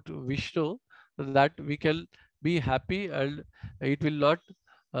Kirtanam about Vishnu, that we can be happy, and it will not,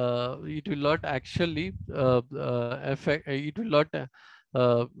 it will not actually affect, it will not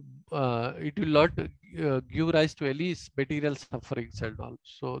give rise to any material sufferings and all.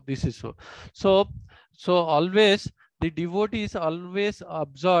 So this is so. So, so always the devotee is always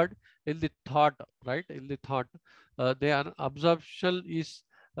absorbed in the thought, right? In the thought, their absorption is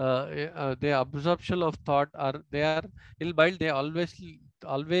their absorption of thought, or they are in mind. They always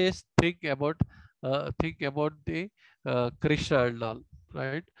think about the Krishna and all,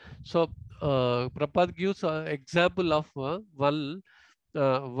 right? So Prabhupada gives an example of one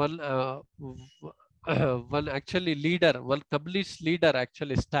one actually leader, one communist leader,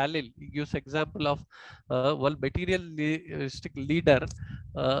 actually Stalin. He gives example of one materialistic leader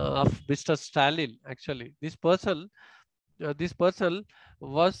of Mr. Stalin. Actually, this person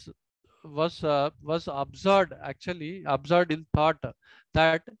was was absorbed, actually absorbed in thought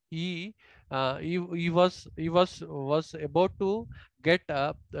that he was about to get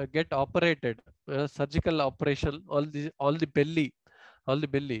operated, surgical operation on the belly, on the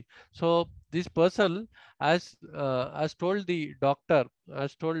belly. So this person has told the doctor,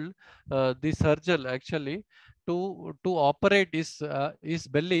 has told the surgeon actually to operate his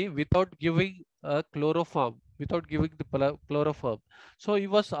belly without giving chloroform, without giving the chloroform. So he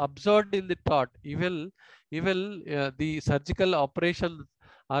was absorbed in the thought. He will the surgical operation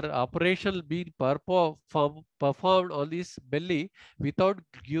or operation being performed on his belly without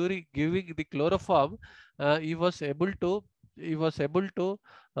giving the chloroform. He was able to he was able to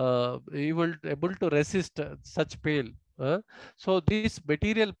able to resist such pain. So this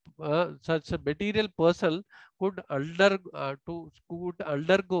material, such a material person could undergo,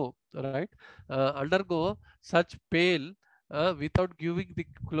 right, undergo such pain without giving the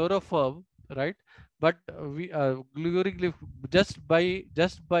chloroform, right? But we during just by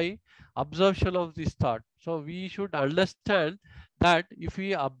absorption of this thought. So we should understand that if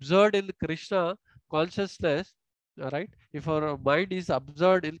we absorb in Krishna consciousness, right? If our mind is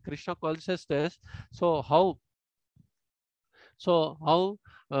absorbed in Krishna consciousness, so how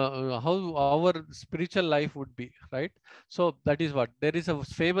our spiritual life would be, right? So that is what there is a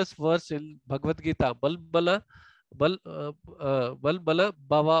famous verse in Bhagavad Gita: bal bala bhava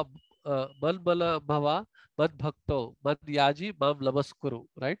bal bala bhava mad bhakto mad yaji mam lamaskuru,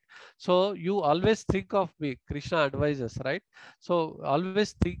 right? So you always think of me, Krishna advises, right? So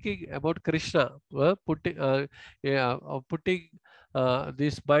always thinking about Krishna, putting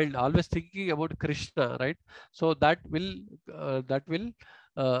this mind, always thinking about Krishna, right? So that will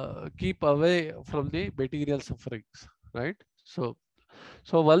keep away from the material sufferings, right? So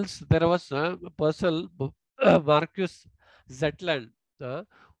once there was a person, Marcus Zetland, uh,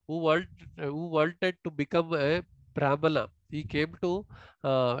 who wanted to become a Brahmana. He came to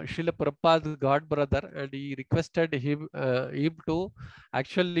Srila Prabhupada's god brother, and he requested him to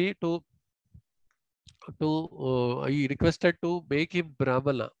actually he requested to make him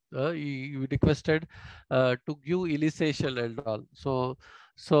Brahmana. He requested to give initiation and all. So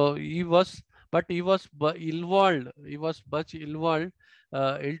he was, but he was involved. He was much involved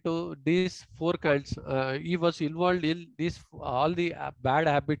into these four kinds. He was involved in these all the bad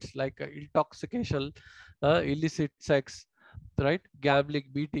habits like intoxication, illicit sex, right, gambling,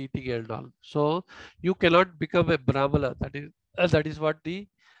 meat eating, and all. So you cannot become a Brahmana. That is what the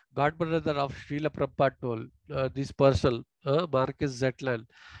godbrother of Srila Prabhupada told this person, Marcus Zetland.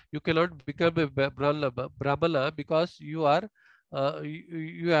 You cannot become a Brahmana because you have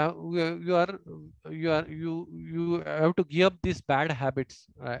to give up these bad habits,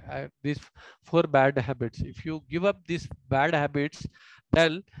 these four bad habits. If you give up these bad habits,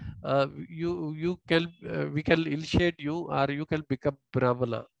 then you can we can initiate you, or you can become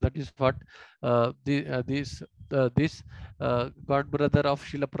Brahmana. That is what this god brother of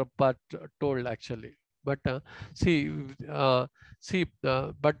Srila Prabhupada told actually. But see,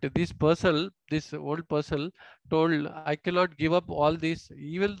 but this old person told, I cannot give up all this,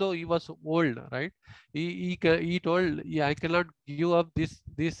 even though he was old, right? He told, yeah, I cannot give up these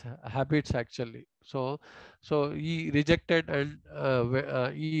habits actually. So he rejected, and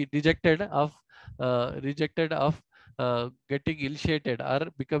he rejected of getting initiated or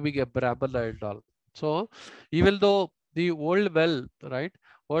becoming a Brahmana and all. So even though the old well, right?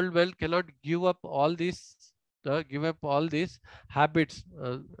 Old well cannot give up all these habits,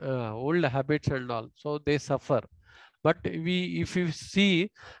 old habits and all. So they suffer. But if you see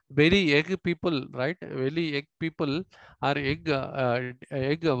very young people, right? Very young people are young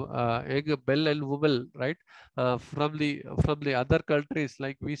bell and woman, right? From the other countries,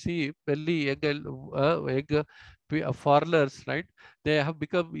 like we see very young foreigners, right? They have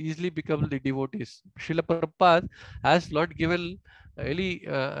easily become the devotees. Srila Prabhupada has not given any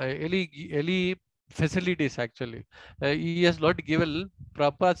facilities actually. He has not given.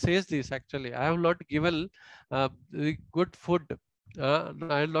 Prabhupada says this actually. I have not given the good food.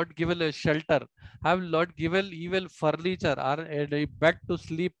 I have not given a shelter. I have not given even furniture or a bed to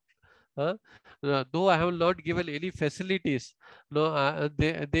sleep. Uh, though I have not given any facilities, no,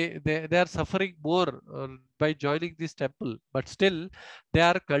 they are suffering more by joining this temple. But still, they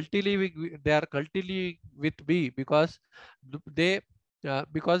are continuing with me because they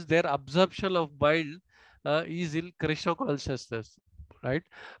because their absorption of mind is in Krishna consciousness, right?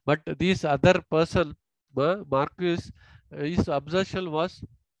 But this other person, Marcus, his absorption was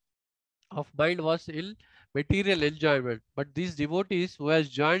of mind was in material enjoyment. But these devotees who has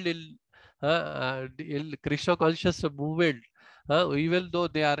joined in Krishna conscious movement, even though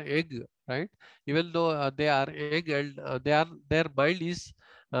they are egg, right? Even though they are egg, and their mind is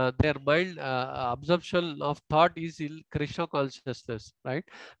their mind absorption of thought is in Krishna consciousness, right?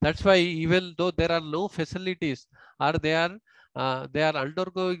 That's why even though there are no facilities, or they are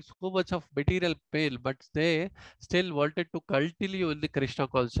undergoing so much of material pain, but they still wanted to continue in the Krishna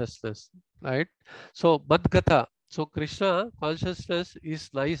consciousness, right? So Badgata. So Krishna consciousness is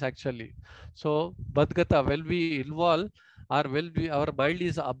nice actually. So Badgata, when we involve, or when we, our mind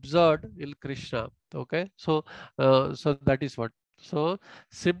is absorbed in Krishna. Okay. So so that is what. So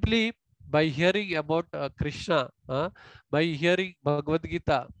simply by hearing about Krishna, by hearing Bhagavad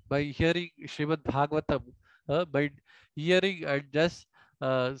Gita, by hearing Srimad Bhagavatam, by hearing and just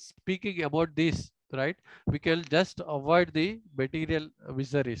speaking about this, right? We can just avoid the material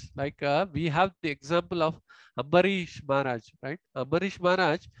miseries. Like we have the example of Ambarish Maharaj, right? Ambarish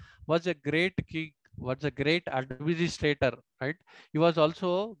Maharaj was a great king, was a great administrator, right? He was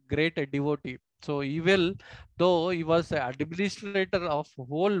also great a devotee. So even though he was an administrator of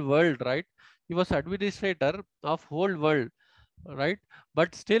whole world, right? He was administrator of whole world, right?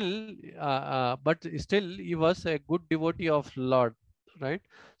 But still he was a good devotee of Lord, right?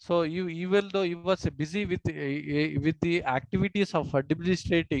 So you, even though he was busy with the activities of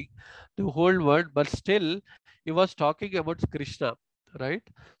administrating the whole world, but still he was talking about Krishna, right?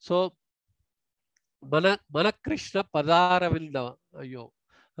 So మన కృష్ణ పదారవిందం అయ్యో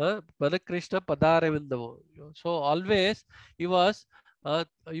మన Krishna పదారవిందము. So always he was uh,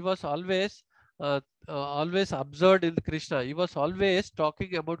 he was always uh, always observed in Krishna. He was always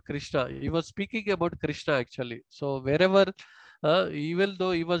talking about Krishna. He was speaking about Krishna actually. So wherever even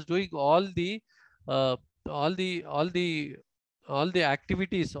though he was doing uh, all the all the all the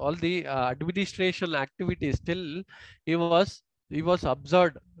activities, all the administration activities, still he was he was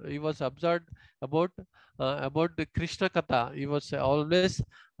observed. He was observed about the Krishna Katha. He was always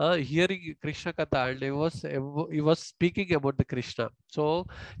hearing Krishna Katha, and he was speaking about the Krishna. So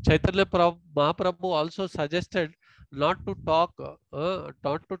Chaitanya Mahaprabhu also suggested not to talk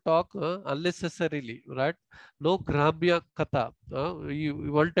unnecessarily, right? No Gramya Katha. He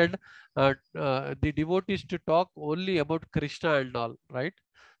wanted the devotees to talk only about Krishna and all, right?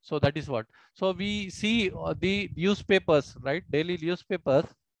 So that is what. So we see the newspapers, right? Daily newspapers,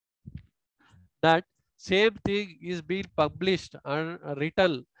 that same thing is being published and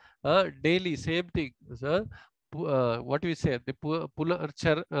written daily, same thing. What we say, the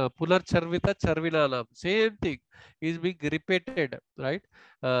punarcharvita charvinanam, same thing is being repeated, right?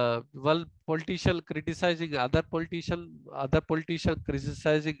 One politician criticizing other politician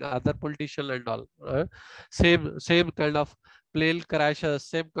criticizing other politician and all. Same kind of plane crashes,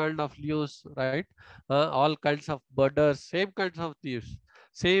 same kind of news, right? All kinds of murders, same kinds of news,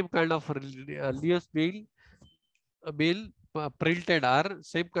 same kind of news bill printed, or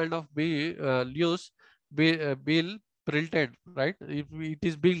same kind of news bill printed, right? It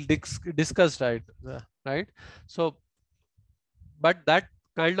is being discussed, right? Right. So but that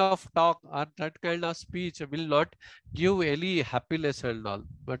kind of talk or that kind of speech will not give any happiness and all.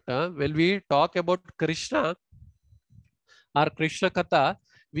 But when we talk about Krishna or Krishna Katha,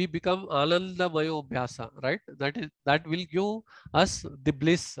 we become Anandamayo Bhyasa, right? That will give us the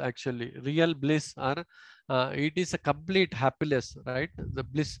bliss actually, real bliss, or it is a complete happiness, right? The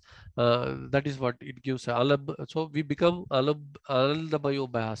bliss, that is what it gives. So we become Anandamayo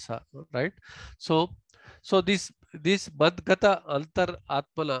Bhyasa, right? So this Badgata Antar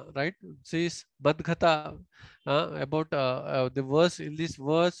Atmana, right? This Badgata about the verse, in this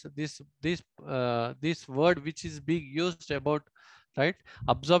verse, this word which is being used about, right?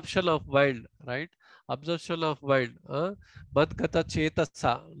 Absorption of mind, right? Absorption of mind. Badgata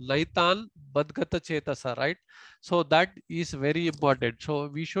Chetasa, Laitan Badgata Chetasa, right? So that is very important. So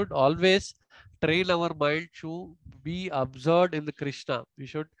we should always train our mind to be absorbed in the Krishna. We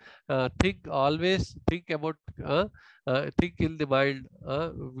should always think about, think in the mind,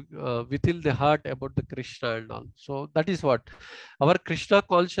 within the heart about the Krishna and all. So that is what our Krishna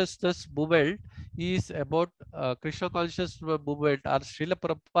consciousness movement is about. Krishna consciousness movement, or Srila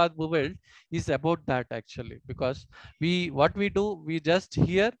Prabhupada movement, is about that actually. Because what we do, we just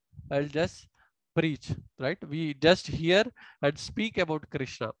hear and just preach, right? We just hear and speak about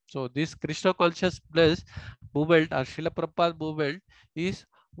Krishna. So this Krishna consciousness movement, or Srila Prabhupada movement, is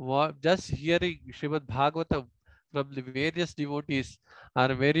just hearing Srimad Bhagavatam from the various devotees,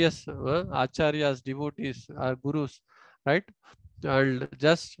 or various acharyas, devotees, or gurus, right? And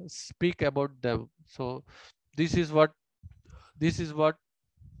just speak about them. So this is what this is what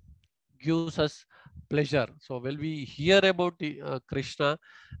gives us pleasure. So when we hear about the, Krishna,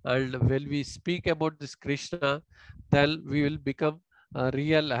 and when we speak about this Krishna, then we will become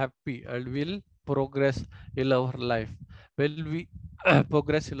real happy and will progress in our life. When we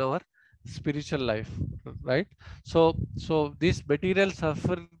progress in our spiritual life, right? So these material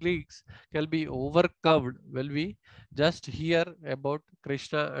sufferings can be overcome when we just hear about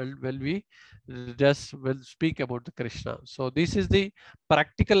Krishna, and when we just will speak about the Krishna. So this is the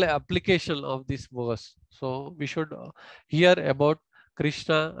practical application of this verse. So we should hear about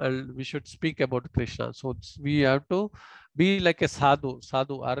Krishna and we should speak about Krishna. So we have to be like a sadhu,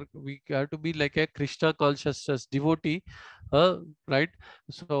 or we have to be like a Krishna consciousness devotee, right?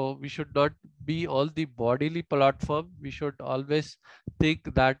 So we should not be all the bodily platform. We should always think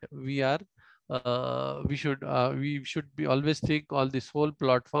that we should be always think on this whole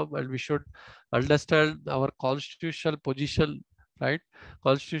platform, and we should understand our constitutional position, right?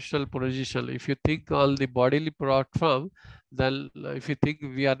 Constitutional position. If you think all the bodily platform, then if you think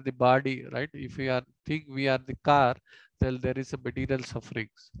we are the body, right? If we are think we are the car, then there is a material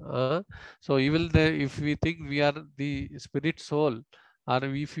sufferings. So even if we think we are the spirit soul, or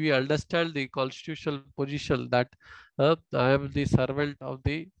if we understand the constitutional position that I am the servant of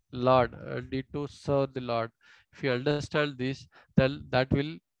the Lord, need to serve the Lord. If you understand this, then that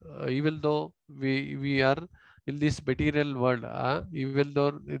will, even though we are in this material world, even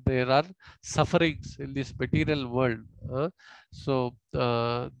though there are sufferings in this material world,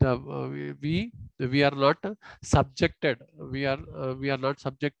 we are not subjected. We are not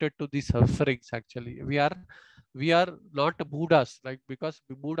subjected to these sufferings. Actually, we are not Buddhas, like, because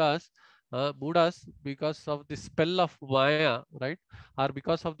Buddhas, because of the spell of Maya, right, or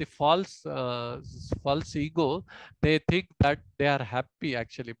because of the false ego, they think that they are happy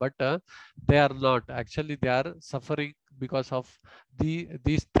actually, but they are not. Actually, they are suffering because of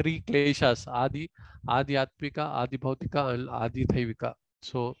these three kleshas: Adi Atmika, Adi Bhautika, and Adi Daivika.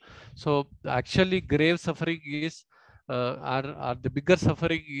 So actually, grave suffering is, or the bigger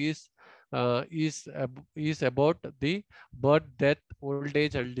suffering is about the birth, death, old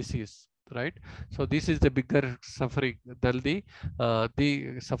age, and disease, right? So this is the bigger suffering than the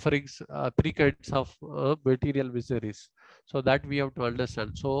sufferings, three kinds of material miseries. So that we have to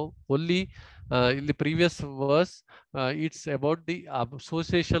understand. So only in the previous verse, it's about the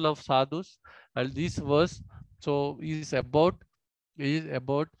association of sadhus, and this verse so is about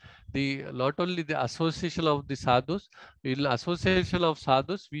the not only the association of the sadhus. In association of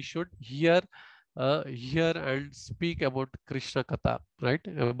sadhus, we should hear and speak about Krishna Katha, right?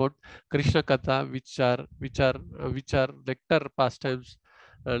 About Krishna Katha, which are nectar pastimes,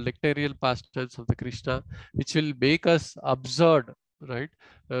 nectarial pastimes of the Krishna, which will make us absurd, right?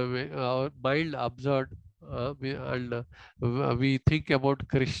 Our mind absurd, we think about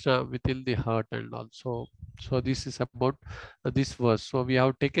Krishna within the heart, and also. So this is about this verse. So we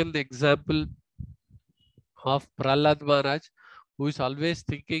have taken the example of Prahlad Maharaj, who is always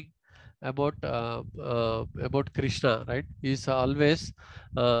thinking about Krishna, right? He's always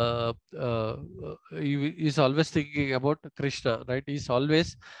he is always thinking about Krishna, right? He's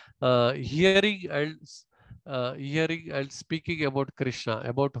always hearing and speaking about Krishna.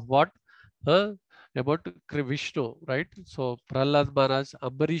 About what? Uh, about Vishnu, right? So Prahlad Maharaj,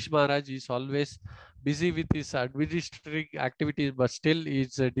 Ambarish Maharaj is always busy with his administrative activities, but still he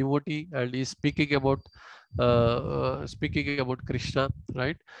is a devotee and is speaking about Krishna,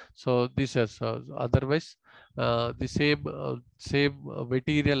 right? So this is otherwise the same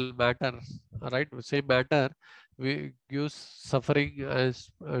material matter, right? Same matter we gives suffering as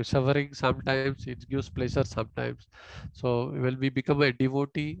suffering sometimes, it gives pleasure sometimes. So when we become a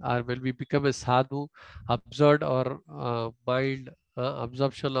devotee, or when we become a sadhu, absurd or mind,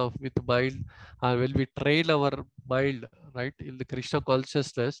 absorption of with mind, or when we train our mind, right, in the Krishna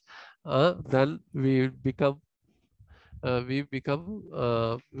consciousness, then or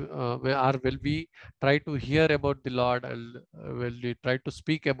will we try to hear about the Lord, and will we try to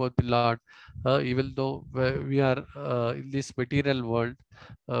speak about the Lord, even though we are in this material world,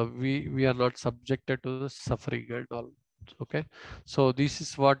 we are not subjected to the suffering and all. Okay, so this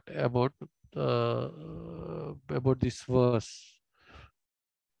is what about this verse.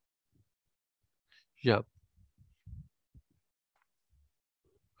 Yeah.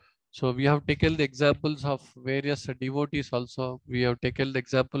 So we have taken the examples of various devotees also. We have taken the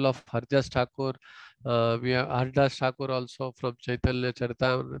example of Harjas Thakur. We have Hardas Thakur also from Chaitanya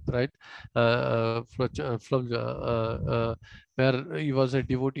Charitamrita, right? From where he was a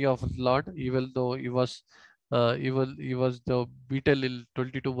devotee of Lord, even though he was he was the beetle in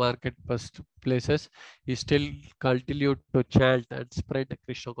 22 market first places. He still continued to chant and spread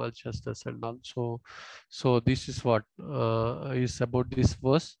Krishna consciousness and all. So this is what is about this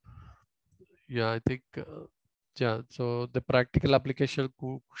verse. Yeah, I think. Yeah, so the practical application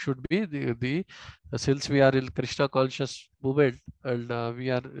should be the since we are in Krishna conscious movement and we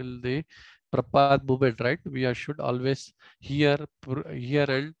are in the Prabhupada movement, right? We should always hear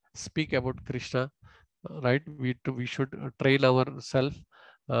and speak about Krishna, right? We should train ourselves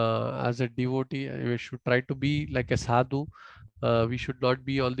as a devotee. We should try to be like a sadhu. We should not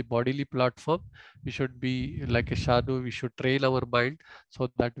be on the bodily platform. We should be like a sadhu. We should train our mind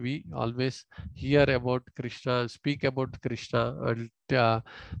so that we always hear about Krishna, speak about Krishna, and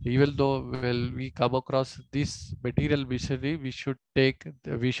even though well we come across this material misery, we should think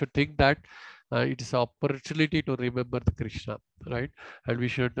that it is an opportunity to remember the Krishna, right? And we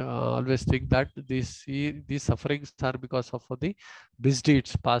should always think that these sufferings are because of the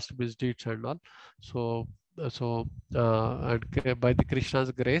misdeeds, past misdeeds and all. So and by the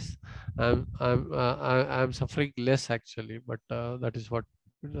Krishna's grace, I'm suffering less actually, but that is what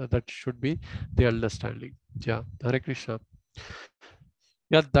that should be the understanding. Yeah, Hare Krishna.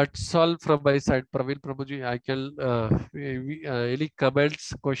 Yeah, that's all from my side, Praveen Prabhuji. I can any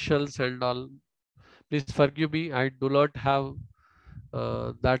comments, questions, and all. Please forgive me. I do not have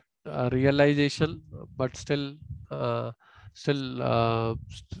that realization, but still, uh, still,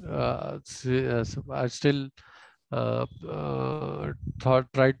 I still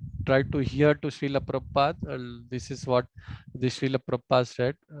tried to hear to Srila Prabhupada, and this is what the Srila Prabhupada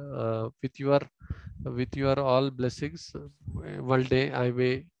said. With your all blessings, one day I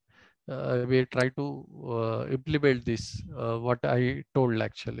may try to implement this what I told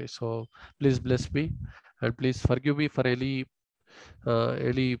actually. So please bless me and please forgive me for any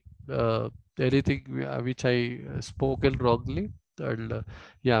uh, anything which I spoken wrongly. And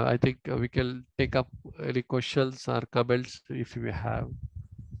yeah, I think we can take up any questions or comments if we have.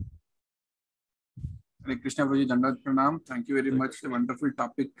 Hare Krishna Prabhuji, Dandavat Pranam. Thank you very much. A wonderful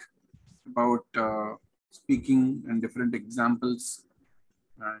topic about speaking and different examples.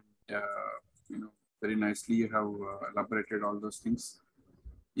 And, very nicely you have elaborated all those things.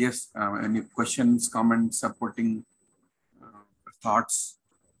 Yes, any questions, comments, supporting thoughts,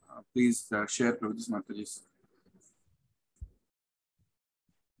 please share, Prabhuji Mataji.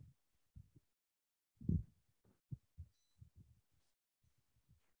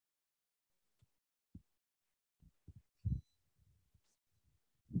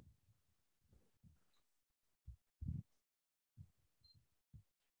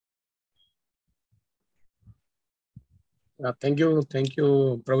 Thank you,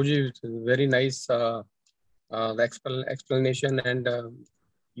 Prabhuji. It's very nice the explanation, and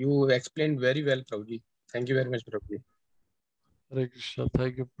you explained very well, Prabhuji. Thank you very much, Prabhuji. Hare Krishna.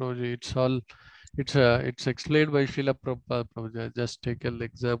 Thank you, Prabhuji. It's explained by Srila Prabhupada. Prabhuji. I just take an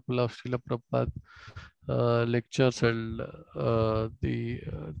example of Srila Prabhupada lectures and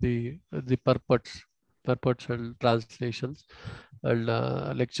the purports and translations and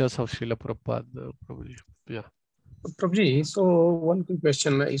lectures of Srila Prabhupada. Prabhuji. Yeah. Prabhuji, so one quick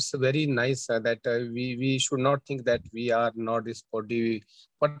question. It's very nice that we should not think that we are not this body,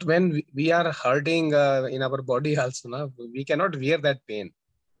 but when we are hurting in our body also, no, we cannot bear that pain.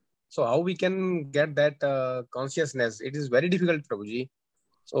 So how we can get that consciousness? It is very difficult, Prabhuji.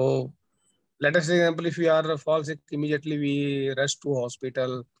 So let us say, example, if we are fall sick, immediately we rush to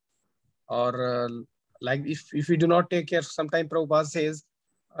hospital, or like if we do not take care, sometimes Prabhupada says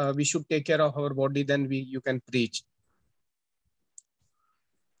we should take care of our body, then you can preach.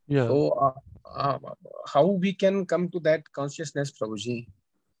 Yeah. So how we can come to that consciousness, Prabhuji?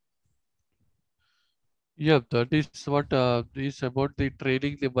 Yeah, that is what is about the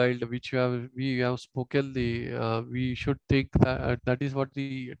training the mind, which we have spoken. We should think that is what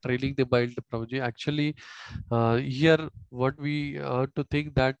the training the mind, Prabhuji. Actually, here what we have to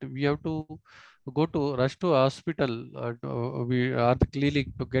think that we have to go to rush to hospital we are the clinic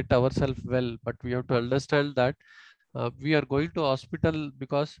to get ourselves well, but we have to understand that we are going to hospital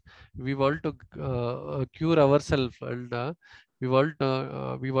because we want to cure ourselves, and we want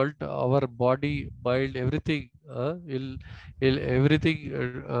our body, mind, everything, everything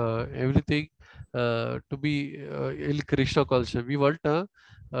to be in Krishna culture. We want to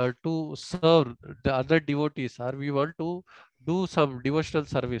serve the other devotees, or we want to do some devotional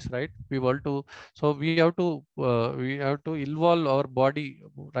service, right? We want to, so we have to involve our body,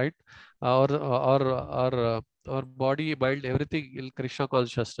 right? Or our body, mind, everything in Krishna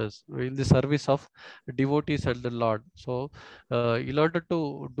consciousness, in the service of devotees and the Lord. So, in order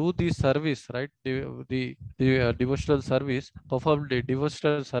to do this service, right, the devotional service, perform the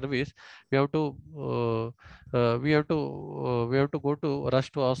devotional service, we have to we have to go to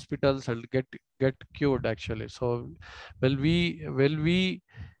rush to hospitals and get cured actually. So, well we well we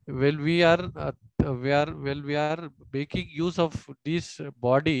we are we are making use of this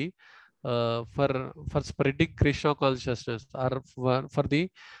body for spreading Krishna consciousness, or for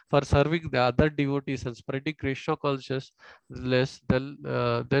serving the other devotees and spreading Krishna consciousness, then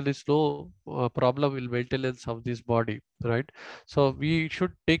there is no problem in maintenance of this body, right? So we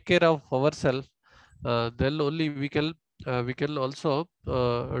should take care of ourselves. Then only we can also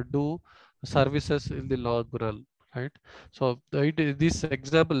do services in the long run, right? So this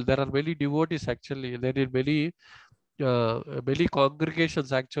example, there are many devotees actually. There are many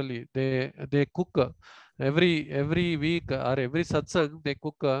congregations actually. They cook every week or every satsang. They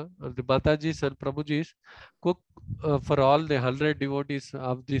cook the Matajis and Prabhujis cook for all the 100 devotees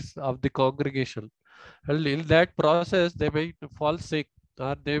of the congregation. And in that process, they may fall sick,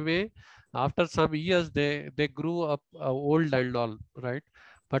 or they may, after some years, they grew up old and all, right?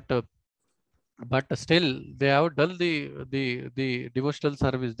 But still they have done the devotional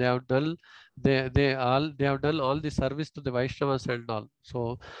service. They have done they have done all the service to the Vaishnavas and all.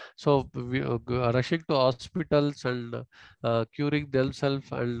 So rushing to hospitals and curing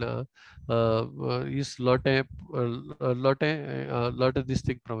themselves and is lot of this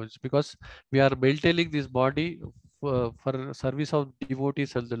thing provides, because we are maintaining this body for service of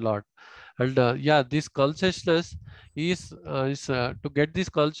devotees and the Lord. And yeah, this consciousness is to get this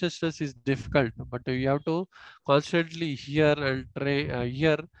consciousness is difficult, but you have to constantly hear and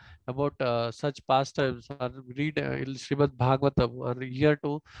hear about such pastimes, or read in Srimad Bhagavatam, or hear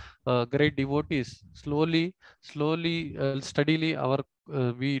to great devotees. Slowly, steadily,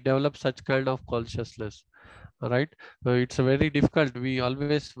 we develop such kind of consciousness, right? It's very difficult. We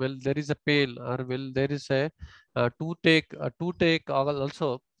always, well, there is a pain, or well, there is a toothache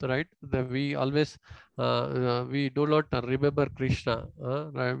also, right? We always we do not remember Krishna.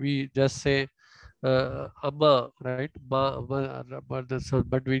 Right? We just say Amma, right? But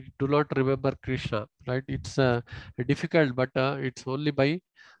we do not remember Krishna, right? It's difficult, but it's only by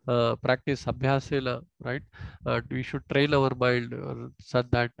practice, abhyasena, right? We should train our mind so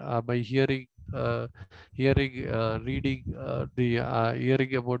that by reading, hearing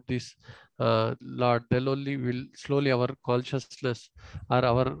about this Lord, then only will slowly our consciousness or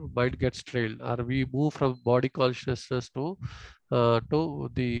our mind gets trained, or we move from body consciousness to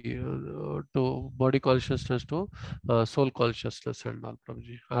body consciousness to soul consciousness and all,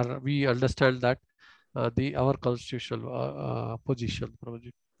 Prabhuji. Or we understand that the our constitutional position,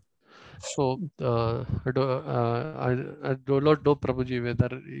 Prabhuji. So I do not know, Prabhuji,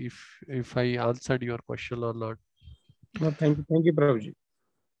 whether if I answered your question or not. No, thank you, Prabhuji.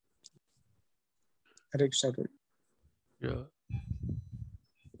 Hare Krishna. Yeah.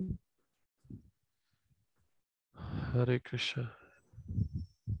 Hare Krishna.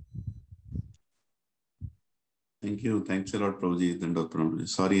 Thank you. Thanks a lot, Prabhuji. Dandot Prabhuji.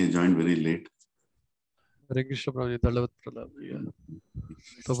 Sorry, I joined very late. Hare Krishna, Prabhuji. Dandavat Pranam. Yeah.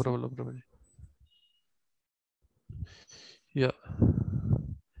 No problem, Prabhuji. Yeah.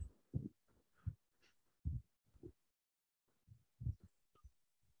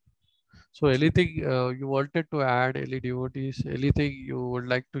 So anything you wanted to add, any devotees, anything you would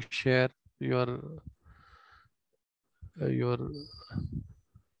like to share, your your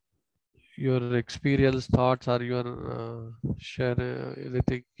your experience, thoughts, or your share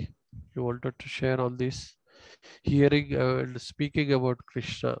anything you wanted to share on this, hearing and speaking about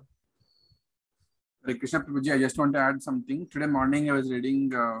Krishna. Hare Krishna Prabhuji, I just want to add something. Today morning I was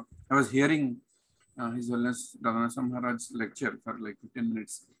hearing His Holiness Radhanasa Maharaj's lecture for like 15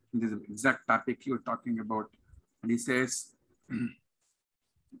 minutes. This exact topic you were talking about. And he says,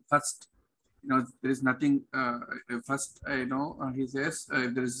 first, there is nothing, first, he says,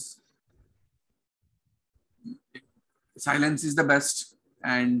 there is, silence is the best.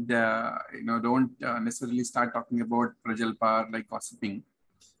 And, don't necessarily start talking about prajalpa, like gossiping.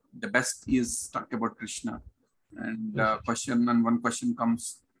 The best is talk about Krishna. And one question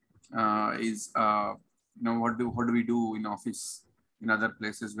comes is, what do we do in office, in other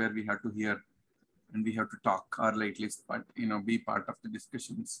places where we have to hear and we have to talk, or at least, but be part of the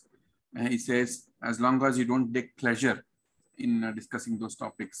discussions. And he says, as long as you don't take pleasure in discussing those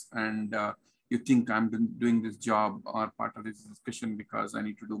topics, and you think I'm doing this job or part of this discussion because I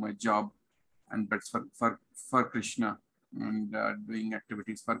need to do my job, and that's for Krishna, and doing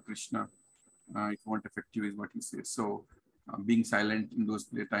activities for Krishna, it won't affect you, is what he says. So being silent in those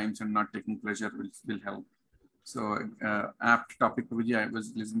times and not taking pleasure will help. So apt topic, Prabhuji. I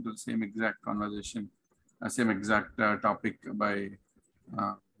was listening to the same exact conversation, same exact topic by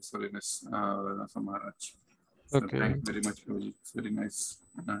His Holiness Maharaj. So Okay. thank you very much, Prabhuji. It's very nice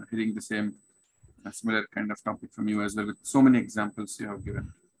hearing the same similar kind of topic from you as well, with so many examples you have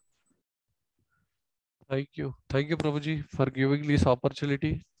given. Thank you, Prabhuji, for giving this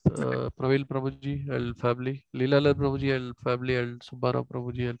opportunity. Praveen Prabhuji and family, Lilananda Prabhuji and family, and Subbarao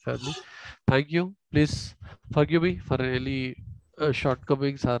Prabhuji and family. Thank you. Please forgive me for any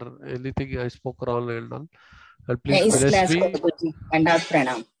shortcomings or anything I spoke wrong and all. And please Nice bless class, me. Prabhuji. Dandavat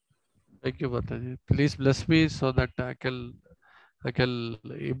pranam. Thank you, Mataji. Please bless me so that I can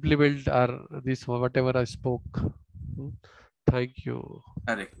implement or this whatever I spoke. Thank you.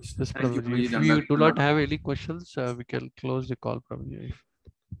 Hare Krishna. Yes, Thank you, Prabhuji. Prabhuji. If you Dandavat do not pranam. have any questions, we can close the call, Prabhuji.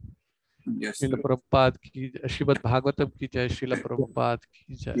 Yes. Srila Prabhupada ki Srimad Bhagavatam ki jai, Srila Prabhupada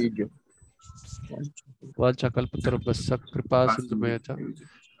ki jai. Vancha kalpatarubhasya kripa sindhumecha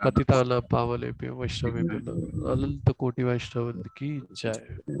patitana pavanebhyo vaishnavebhyo ananta koti vaishnavand ki jai.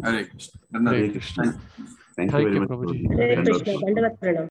 Hare Krishna. Hare Krishna. Thank you Thank very you, much. Prabhuji. Prabhuji. Hare Hare Krishna. Krishna. Dandavat pranam.